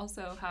moms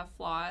also have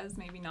flaws.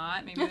 Maybe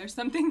not. Maybe there's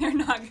something they're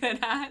not good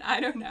at. I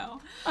don't know.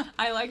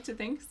 I like to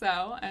think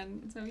so.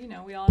 And so, you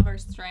know, we all have our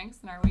strengths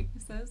and our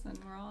weaknesses, and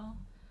we're all...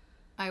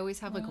 I always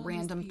have like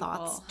random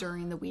thoughts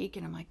during the week,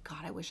 and I'm like,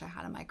 God, I wish I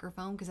had a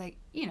microphone, because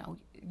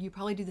you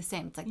probably do the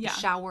same. It's like the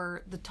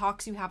shower, the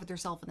talks you have with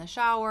yourself in the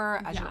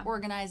shower as you're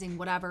organizing,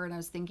 whatever. And I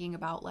was thinking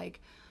about like,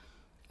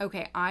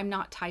 okay, I'm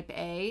not type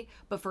A,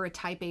 but for a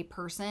type A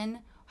person,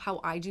 how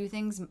I do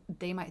things,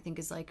 they might think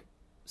is like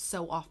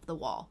so off the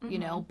wall, you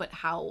know,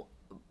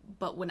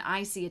 but when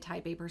I see a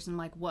type A person, I'm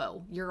like,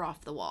 whoa, you're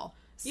off the wall.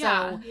 So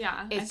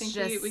I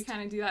think we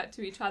kind of do that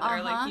to each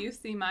other. Like you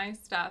see my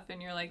stuff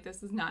and you're like,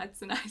 this is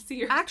nuts, and I see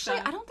your Actually,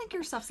 stuff. I don't think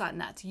your stuff's that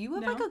nuts. You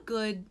have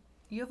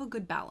you have a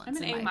good balance. I'm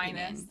an in A my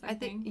minus. Opinion. I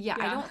think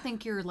I don't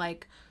think you're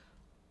like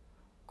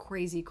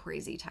crazy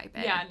type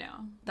A. Yeah,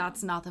 no.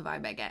 That's not the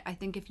vibe I get. I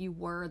think if you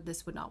were,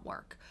 this would not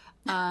work.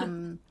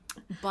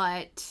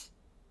 But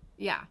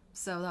yeah,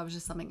 so that was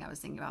just something I was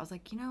thinking about. I was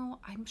like, you know,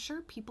 I'm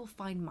sure people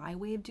find my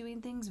way of doing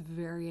things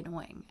very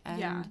annoying.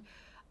 And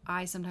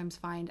I sometimes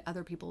find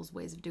other people's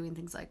ways of doing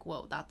things like,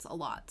 whoa, that's a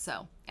lot.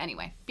 So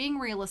anyway, being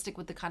realistic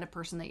with the kind of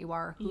person that you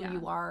are, who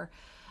you are.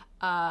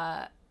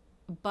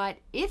 But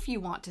if you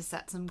want to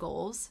set some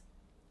goals.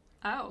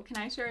 Oh, can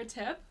I share a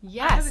tip?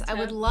 Yes, I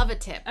would love a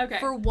tip. Okay.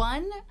 For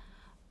one,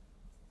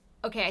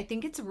 okay, I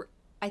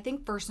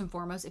think first and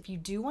foremost, if you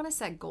do want to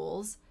set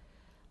goals,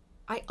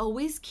 I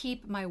always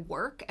keep my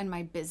work and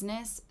my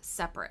business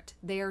separate.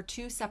 They are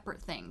two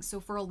separate things. So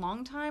for a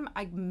long time,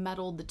 I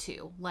meddled the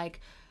two.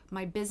 Like,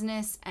 my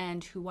business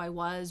and who I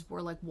was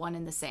were like one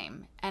and the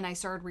same. And I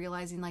started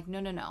realizing like,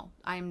 no,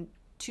 I'm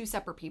two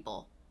separate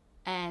people.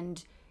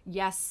 And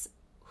yes,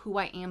 who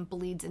I am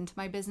bleeds into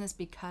my business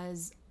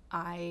because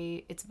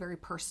it's very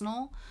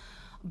personal,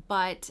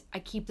 but I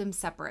keep them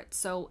separate.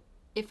 So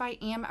if I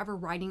am ever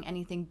writing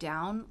anything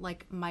down,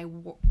 like my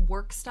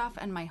work stuff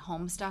and my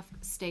home stuff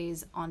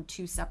stays on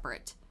two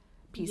separate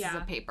pieces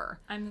of paper.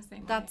 I'm the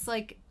same way. That's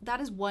like,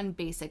 that is one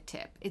basic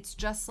tip. It's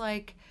just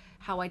like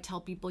how I tell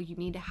people you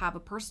need to have a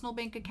personal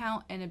bank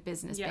account and a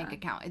business bank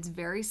account. It's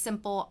very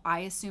simple.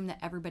 I assume that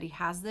everybody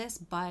has this,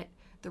 but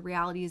the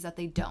reality is that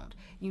they don't.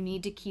 You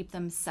need to keep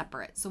them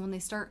separate. So when they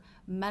start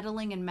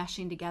meddling and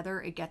meshing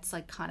together, it gets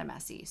like kind of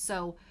messy.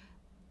 So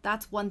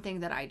that's one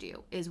thing that I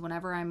do is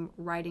whenever I'm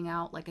writing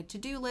out like a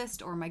to-do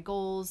list or my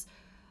goals,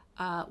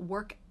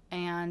 work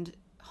and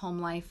home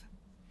life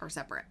are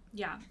separate.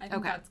 Yeah, I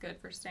think that's good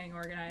for staying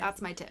organized.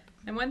 That's my tip.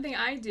 And one thing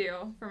I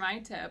do for my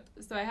tip,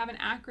 so I have an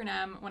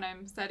acronym when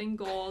I'm setting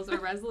goals or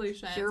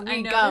resolutions. Here we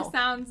I know go. This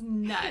sounds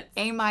nuts.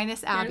 A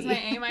minus Abby. Here's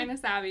my A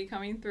minus Abby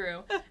coming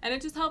through. And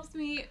it just helps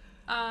me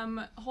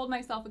hold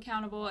myself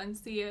accountable and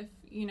see if,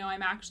 you know,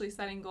 I'm actually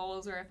setting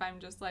goals or if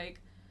I'm just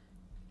like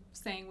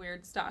saying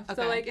weird stuff.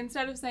 Okay. So like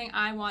instead of saying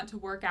I want to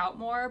work out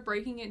more,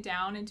 breaking it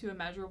down into a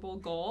measurable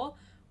goal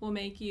will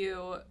make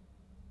you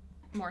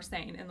more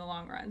sane in the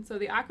long run. So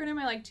the acronym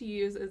I like to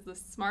use is the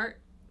S.M.A.R.T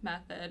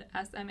method,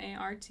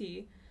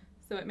 S.M.A.R.T.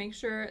 So it makes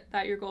sure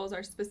that your goals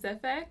are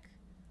specific,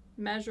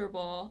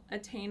 measurable,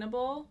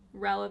 attainable,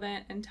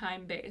 relevant, and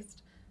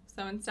time-based.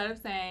 So instead of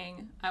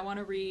saying I want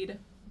to read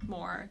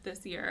more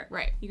this year,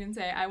 you can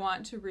say I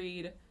want to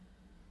read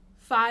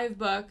 5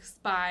 books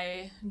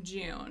by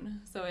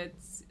June. So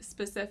it's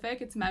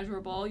specific, it's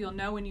measurable. You'll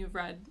know when you've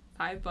read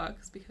 5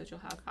 books because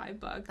you'll have 5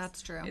 books.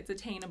 That's true. It's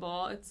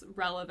attainable, it's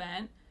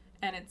relevant,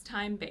 and it's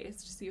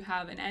time-based. So you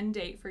have an end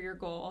date for your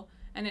goal,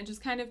 and it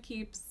just kind of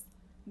keeps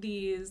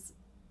these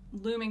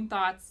looming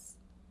thoughts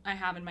I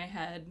have in my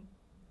head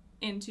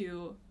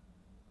into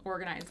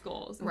organized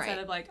goals instead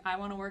of like I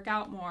want to work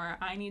out more,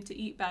 I need to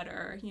eat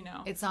better, you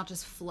know. It's not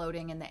just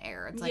floating in the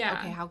air. It's like,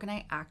 okay, how can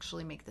I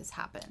actually make this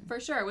happen? For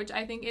sure, which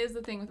I think is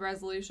the thing with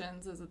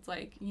resolutions is it's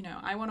like, you know,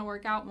 I want to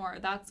work out more.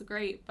 That's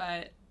great,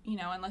 but you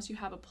know, unless you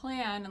have a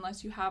plan,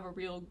 unless you have a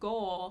real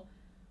goal,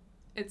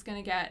 it's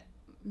going to get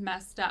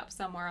messed up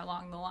somewhere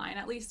along the line,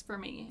 at least for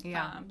me.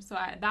 Yeah.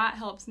 That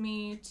helps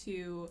me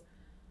to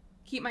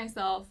keep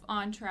myself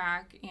on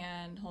track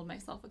and hold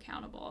myself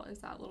accountable, is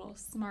that little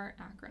SMART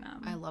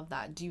acronym. I love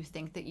that. Do you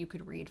think that you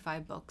could read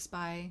 5 books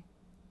by,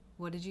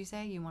 what did you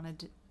say you wanted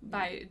to?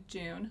 By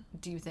June.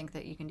 Do you think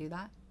that you can do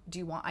that?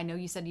 I know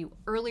you said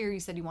earlier you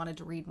said you wanted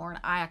to read more, and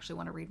I actually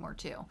want to read more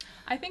too.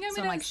 I think I'm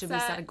so going to should we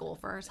set a goal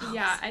for ourselves?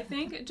 Yeah, I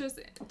think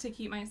just to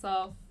keep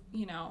myself,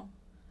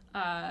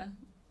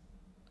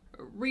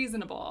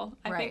 reasonable.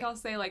 I think I'll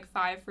say like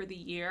 5 for the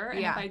year, and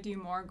if I do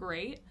more,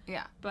 great.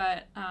 Yeah.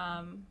 But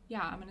I'm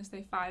gonna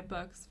say 5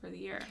 books for the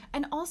year.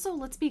 And also,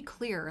 let's be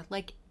clear,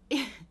 like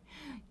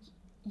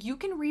you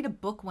can read a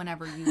book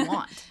whenever you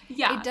want.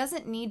 Yeah. It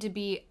doesn't need to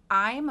be.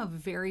 I'm a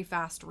very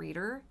fast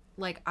reader.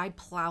 Like, I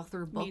plow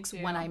through books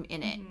when I'm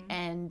in it,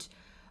 and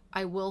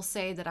I will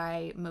say that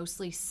I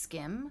mostly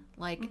skim.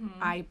 Like,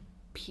 I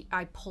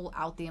pull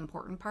out the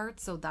important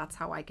parts, so that's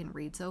how I can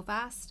read so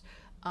fast.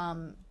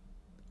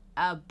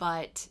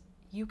 But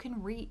you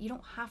can read. You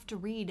don't have to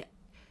read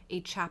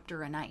a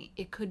chapter a night.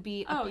 It could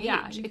be a page.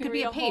 Yeah. It could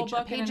be a page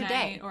a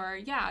day. Or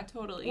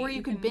totally. Or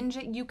you could binge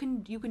it. You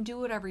can do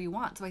whatever you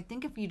want. So I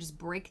think if you just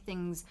break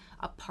things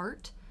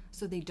apart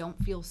so they don't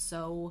feel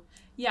so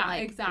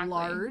exactly.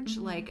 large,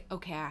 like,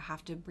 okay, I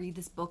have to read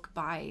this book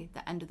by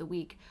the end of the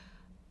week.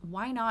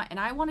 Why not? And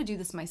I want to do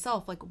this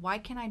myself. Like, why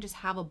can't I just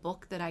have a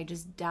book that I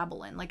just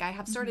dabble in? Like, I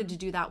have started to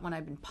do that when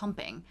I've been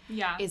pumping.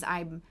 Yeah. Is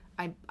I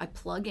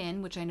plug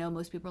in, which I know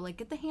most people are like,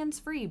 get the hands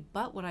free.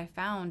 But what I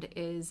found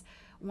is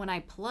when I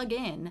plug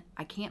in,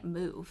 I can't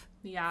move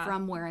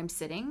from where I'm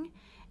sitting.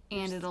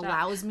 And it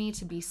allows me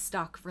to be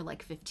stuck for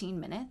like 15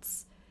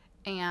 minutes.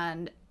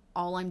 And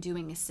all I'm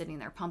doing is sitting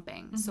there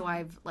pumping. So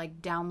I've like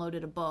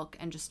downloaded a book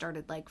and just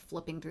started like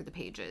flipping through the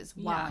pages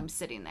while I'm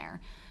sitting there.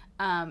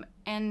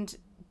 And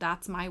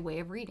that's my way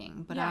of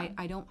reading. But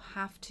I don't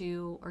have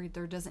to, or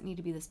there doesn't need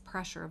to be this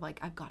pressure of like,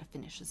 I've got to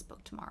finish this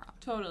book tomorrow.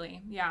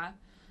 Totally. Yeah.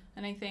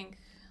 And I think,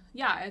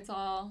 it's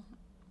all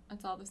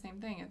the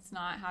same thing. It's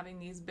not having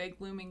these big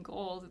looming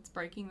goals. It's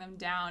breaking them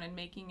down and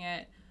making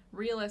it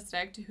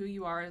realistic to who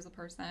you are as a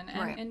person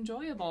and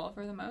enjoyable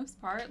for the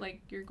most part.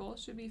 Like, your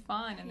goals should be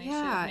fun and they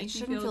should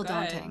make you feel good.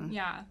 Daunting.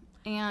 Yeah.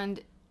 And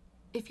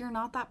if you're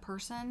not that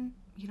person,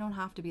 you don't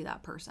have to be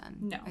that person.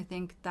 No. I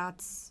think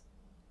that's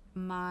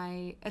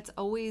I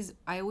always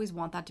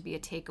want that to be a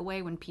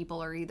takeaway when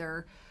people are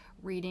either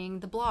reading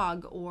the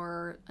blog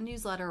or a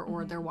newsletter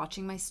or they're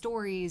watching my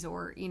stories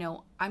or,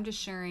 I'm just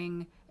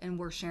sharing and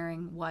we're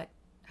sharing what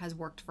has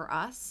worked for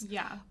us.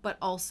 Yeah. But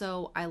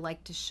also I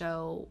like to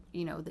show,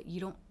 that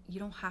you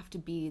don't have to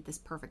be this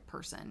perfect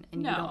person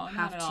and you don't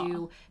have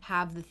to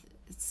have the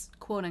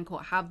quote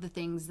unquote have the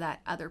things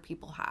that other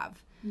people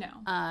have.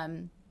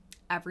 No.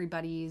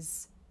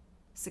 Everybody's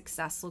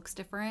success looks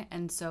different,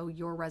 and so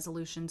your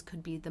resolutions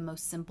could be the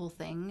most simple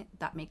thing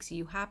that makes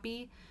you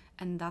happy,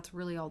 and that's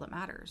really all that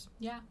matters.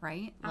 Yeah.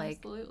 Right?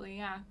 Absolutely,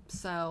 yeah.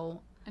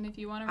 So, and if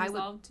you want to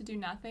resolve to do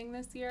nothing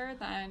this year,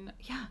 then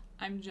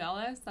I'm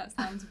jealous. That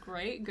sounds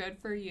great. Good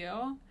for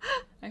you.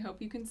 I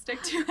hope you can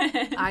stick to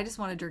it. I just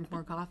want to drink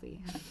more coffee.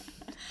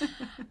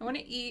 I want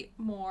to eat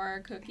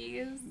more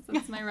cookies.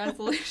 That's my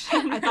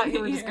resolution. I thought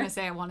you were just going to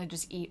say I want to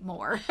just eat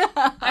more.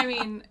 I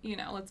mean,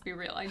 let's be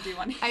real. I do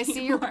want to eat more. I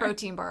see your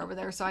protein bar over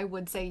there, so I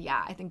would say,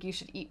 I think you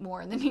should eat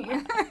more in the new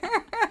year.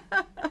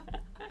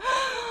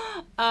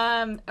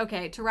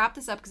 Okay, to wrap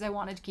this up, because I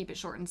wanted to keep it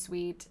short and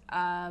sweet,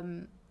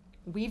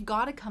 we've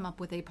got to come up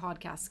with a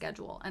podcast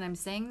schedule. And I'm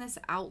saying this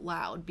out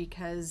loud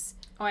because...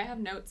 Oh, I have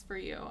notes for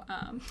you.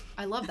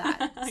 I love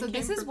that. So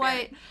this is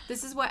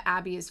what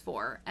Abby is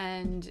for.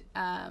 And,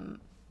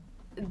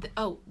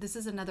 this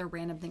is another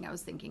random thing I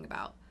was thinking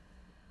about.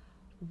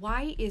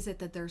 Why is it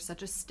that there's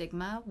such a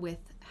stigma with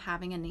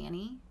having a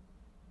nanny?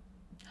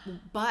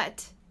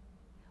 But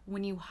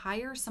when you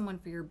hire someone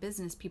for your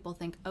business, people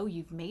think, oh,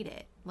 you've made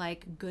it.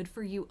 Like, good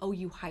for you. Oh,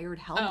 you hired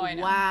help. Oh, I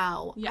know.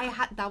 Wow.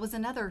 Yeah. That was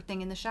another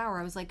thing in the shower.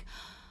 I was like,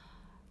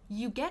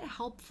 you get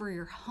help for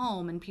your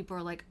home and people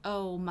are like,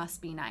 oh,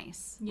 must be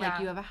nice. Yeah.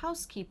 Like, you have a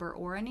housekeeper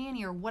or a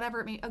nanny or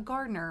whatever it may be, a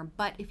gardener.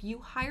 But if you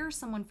hire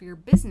someone for your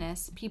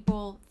business,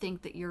 people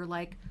think that you're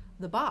like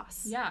the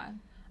boss. Yeah.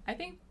 I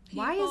think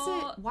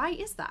why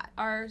is that?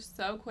 Are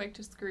so quick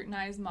to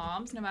scrutinize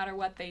moms no matter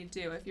what they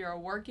do. If you're a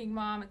working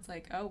mom, it's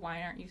like, oh,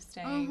 why aren't you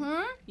staying,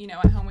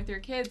 at home with your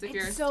kids? If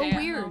you're a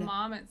stay-at-home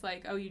mom, it's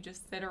like, oh, you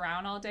just sit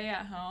around all day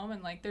at home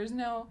and like there's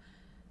no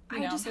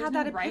I just had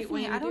that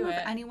epiphany. I don't know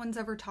if anyone's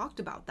ever talked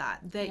about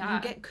that you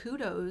get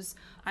kudos.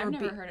 I've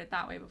never heard it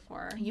that way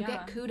before. You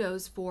get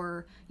kudos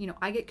for,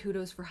 I get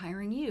kudos for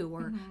hiring you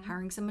or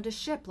hiring someone to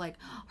ship. Like,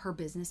 her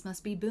business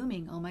must be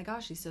booming. Oh my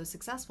gosh, she's so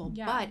successful.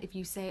 Yeah. But if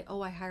you say,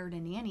 oh, I hired a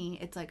nanny,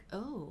 it's like,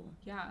 oh.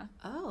 Yeah.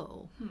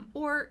 Oh.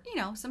 Or,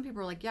 some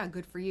people are like, yeah,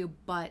 good for you.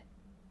 But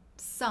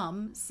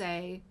some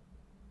say,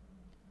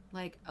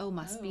 like, oh,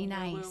 must be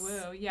nice.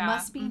 Woo. Yeah.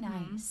 Must be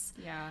nice.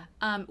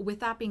 Yeah. With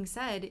that being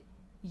said,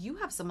 you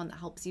have someone that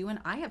helps you and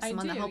I have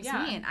someone that helps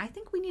me, and I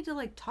think we need to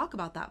like talk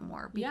about that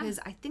more because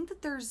I think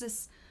that there's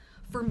this,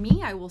 for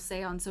me, I will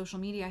say on social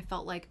media, I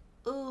felt like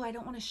oh, I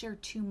don't want to share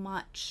too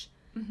much.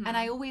 And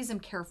I always am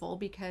careful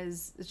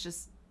because it's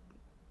just,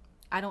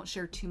 I don't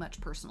share too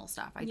much personal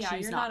stuff. I choose not to.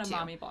 Yeah, you're not a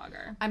mommy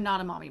blogger. I'm not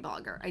a mommy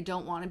blogger. I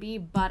don't want to be,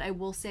 but I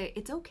will say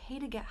it's okay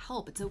to get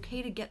help. It's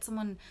okay to get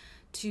someone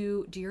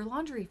to do your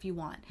laundry if you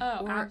want. Oh,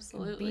 or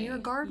absolutely. Be your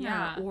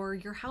gardener or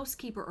your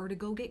housekeeper or to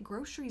go get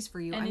groceries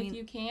for you. And if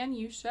you can,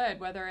 you should,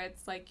 whether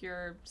it's like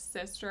your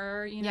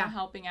sister, you know,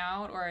 helping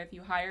out, or if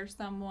you hire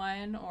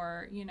someone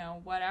or, you know,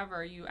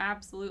 whatever, you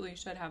absolutely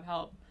should have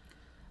help.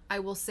 I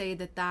will say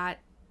that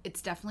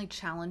it's definitely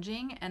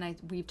challenging, and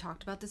we've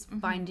talked about this,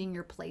 finding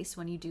your place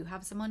when you do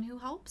have someone who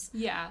helps.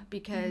 Yeah.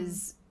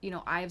 Because, you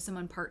know, I have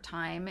someone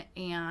part-time,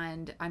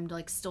 and I'm,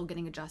 like, still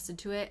getting adjusted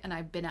to it, and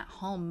I've been at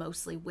home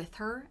mostly with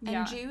her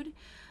and Jude,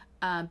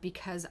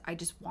 because I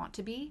just want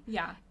to be.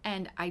 Yeah.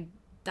 And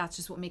that's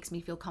just what makes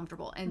me feel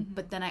comfortable. And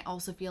but then I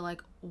also feel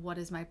like,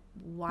 what's the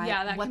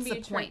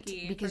point?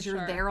 Because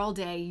you're there all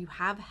day, you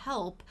have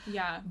help,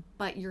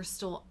 but you're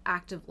still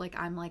active. Like,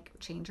 I'm like,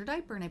 change her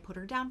diaper and I put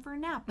her down for a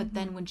nap, but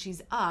then when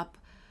she's up,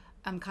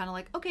 I'm kind of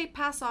like, okay,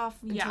 pass off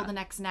until the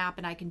next nap,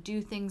 and I can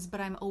do things, but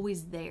I'm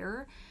always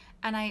there,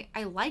 and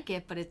I like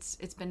it, but it's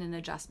been an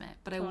adjustment.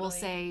 But I will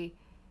say,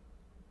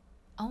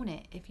 own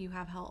it if you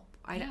have help.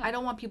 I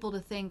don't want people to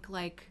think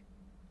like,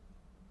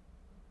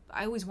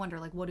 I always wonder,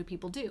 like, what do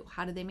people do?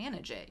 How do they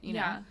manage it? You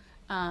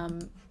know?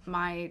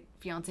 My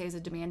fiance has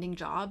a demanding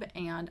job,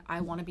 and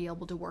I want to be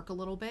able to work a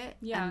little bit.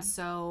 Yeah. And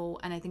so,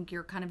 and I think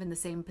you're kind of in the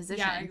same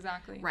position. Yeah,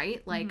 exactly.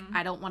 Right? Like,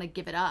 I don't want to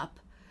give it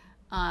up.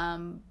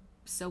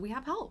 So we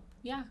have help.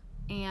 Yeah.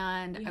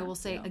 And I will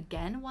say,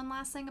 again, one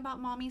last thing about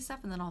mommy stuff,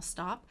 and then I'll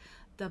stop.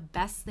 The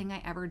best thing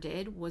I ever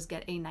did was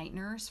get a night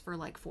nurse for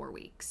like 4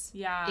 weeks.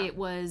 Yeah. It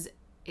was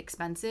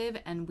expensive,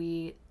 and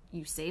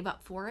you save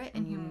up for it,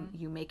 and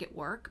you make it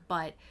work,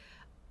 but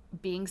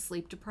being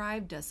sleep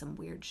deprived does some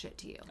weird shit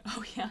to you.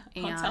 Oh yeah,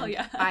 I'll tell you.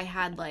 I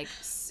had like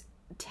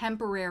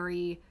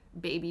temporary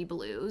baby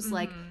blues,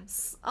 like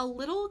a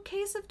little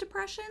case of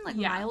depression, like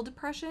mild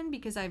depression,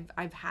 because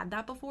I've had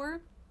that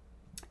before,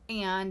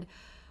 and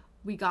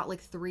we got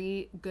like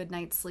 3 good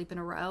nights sleep in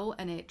a row,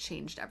 and it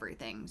changed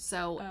everything.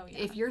 So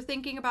if you're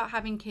thinking about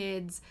having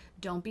kids,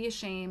 don't be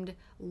ashamed.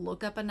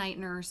 Look up a night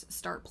nurse,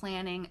 start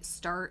planning,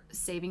 start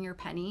saving your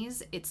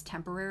pennies. It's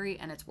temporary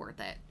and it's worth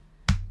it.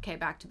 Okay,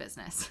 back to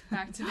business.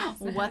 Back to business.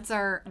 What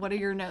are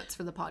your notes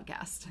for the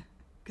podcast?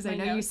 Because I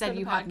know you said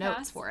you have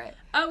notes for it.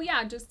 Oh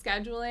yeah, just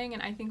scheduling,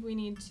 and I think we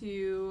need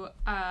to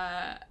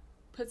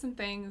put some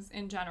things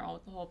in general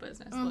with the whole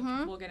business,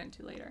 which we'll get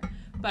into later.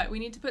 But we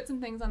need to put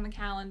some things on the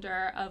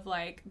calendar of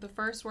like the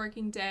first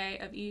working day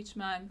of each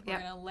month. We're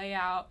going to lay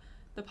out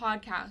the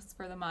podcasts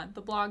for the month,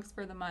 the blogs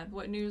for the month,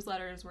 what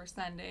newsletters we're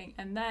sending,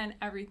 and then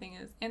everything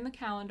is in the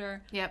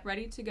calendar,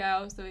 ready to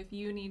go. So if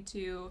you need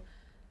to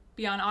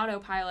be on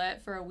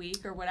autopilot for a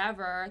week or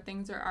whatever,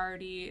 things are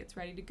already, it's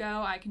ready to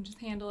go. I can just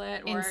handle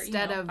it. Or,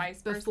 instead of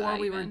vice versa, before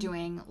we were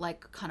doing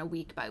like kind of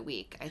week by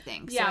week, I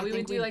think. Yeah, so we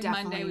would do like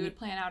Monday, we would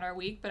plan out our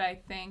week, but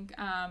I think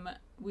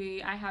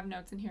I have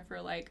notes in here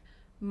for like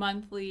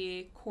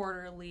monthly,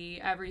 quarterly,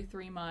 every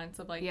 3 months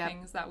of like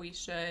things that we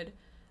should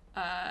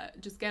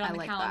just get on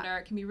the calendar.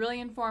 That. It can be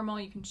really informal.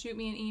 You can shoot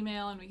me an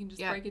email and we can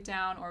just break it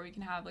down, or we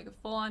can have like a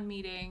full-on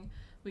meeting.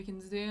 We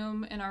can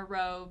Zoom in our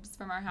robes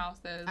from our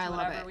houses,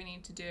 whatever we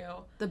need to do.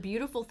 The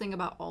beautiful thing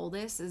about all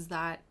this is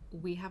that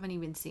we haven't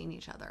even seen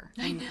each other.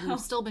 And we've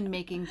still been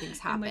making things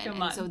happen. Like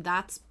and so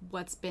that's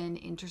what's been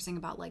interesting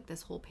about like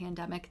this whole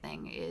pandemic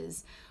thing,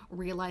 is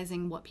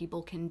realizing what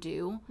people can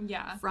do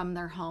from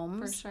their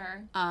homes. For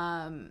sure.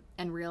 And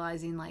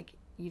realizing like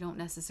you don't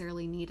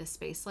necessarily need a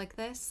space like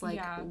this.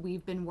 Like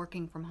we've been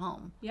working from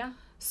home. Yeah.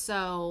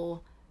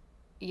 So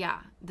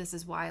this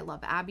is why I love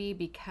Abby,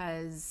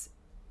 because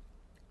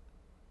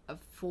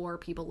for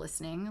people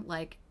listening,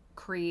 like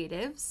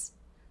creatives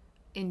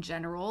in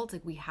general, it's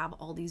like we have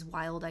all these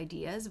wild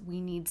ideas. We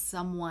need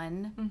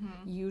someone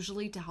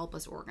usually to help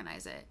us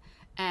organize it.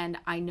 And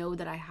I know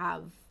that I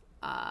have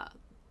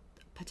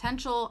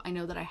potential. I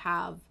know that I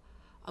have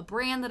a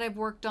brand that I've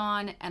worked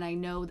on, and I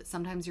know that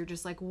sometimes you're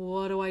just like,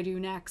 what do I do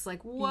next?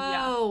 Like,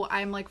 whoa,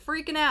 I'm like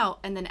freaking out.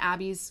 And then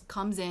Abby's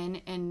comes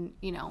in and,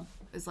 you know,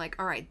 is like,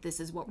 all right,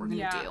 this is what we're going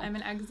to do. I'm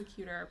an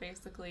executor,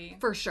 basically.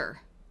 For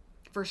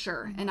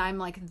sure. And I'm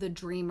like the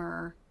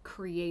dreamer,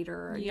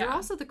 creator. You're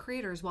also the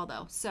creator as well,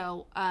 though.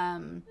 So a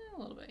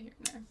little bit here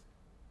and there.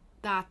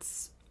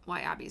 That's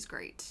why Abby's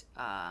great.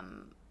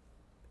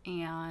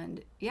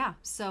 And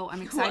so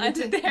I'm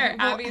excited there.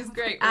 Abby's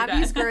great.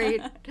 Abby's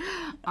great.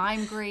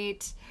 I'm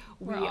great.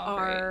 We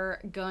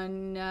are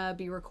gonna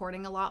be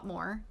recording a lot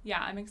more.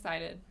 Yeah, I'm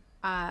excited.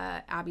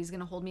 Abby's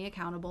gonna hold me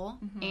accountable,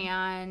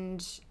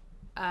 and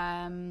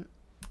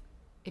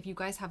if you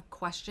guys have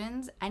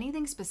questions,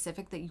 anything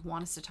specific that you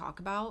want us to talk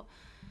about,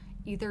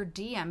 either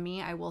DM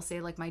me. I will say,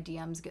 like, my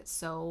DMs get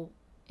so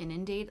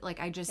inundated. Like,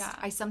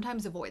 I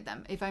sometimes avoid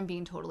them, if I'm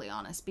being totally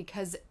honest,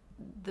 because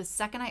the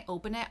second I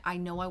open it, I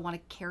know I want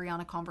to carry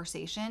on a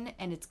conversation,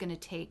 and it's going to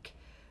take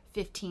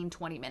 15,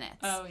 20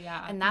 minutes. Oh,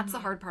 yeah. And that's the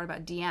hard part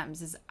about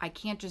DMs, is I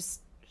can't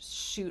just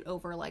shoot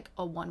over like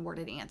a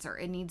one-worded answer.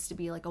 It needs to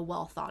be like a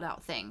well thought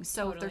out thing.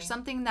 So if there's Totally.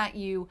 something that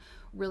you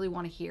really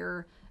want to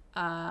hear,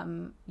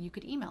 you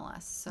could email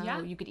us. So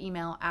you could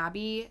email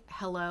Abby,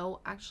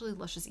 actually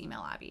let's just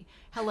email Abby,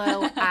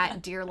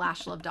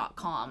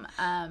 hello@dearlashlove.com.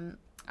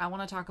 I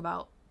want to talk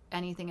about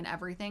anything and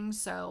everything,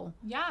 so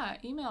yeah,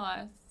 email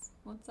us.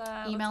 Let's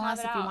email us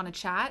have it if you out. want to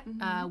chat.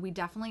 We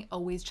definitely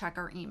always check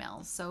our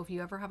emails, so if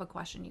you ever have a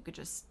question, you could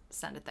just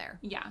send it there.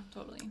 Yeah,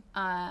 totally.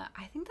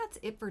 I think that's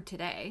it for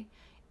today.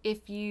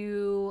 If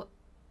you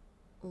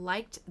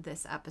liked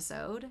this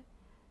episode,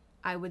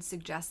 I would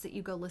suggest that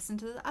you go listen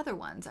to the other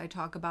ones. I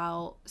talk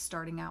about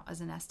starting out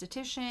as an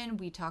esthetician.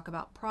 We talk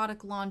about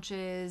product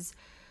launches.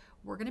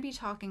 We're going to be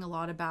talking a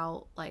lot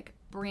about like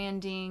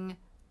branding,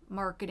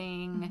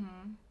 marketing,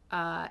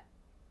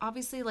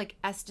 obviously like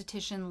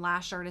esthetician,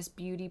 lash artist,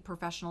 beauty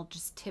professional,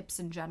 just tips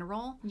in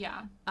general.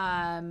 Yeah.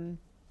 A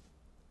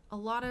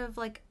lot of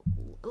like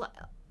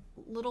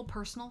little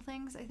personal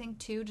things, I think,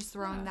 too, just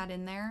throwing that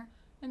in there.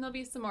 And there'll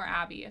be some more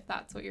Abby if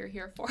that's what you're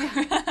here for.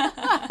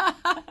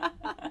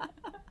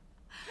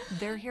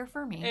 They're here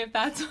for me. If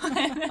that's what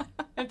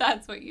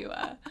you're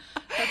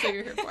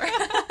here for.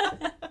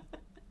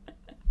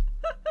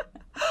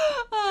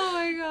 Oh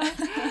my god.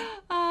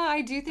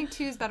 I do think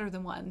 2 is better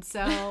than 1.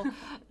 So,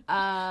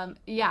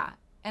 yeah.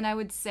 And I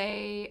would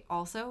say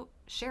also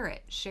share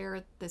it.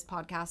 Share this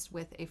podcast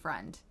with a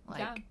friend.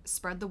 Like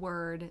spread the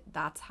word.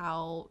 That's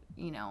how,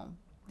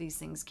 these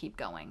things keep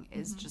going,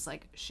 is just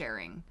like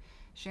sharing.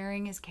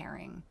 Sharing is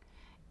caring.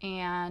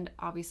 And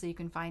obviously you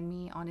can find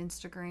me on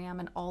Instagram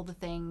and all the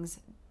things,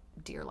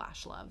 Dear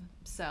Lash Love.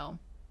 So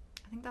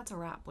I think that's a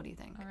wrap. What do you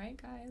think? All right,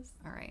 guys.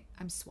 All right.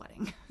 I'm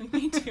sweating.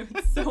 Me too.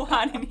 It's so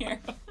hot in here.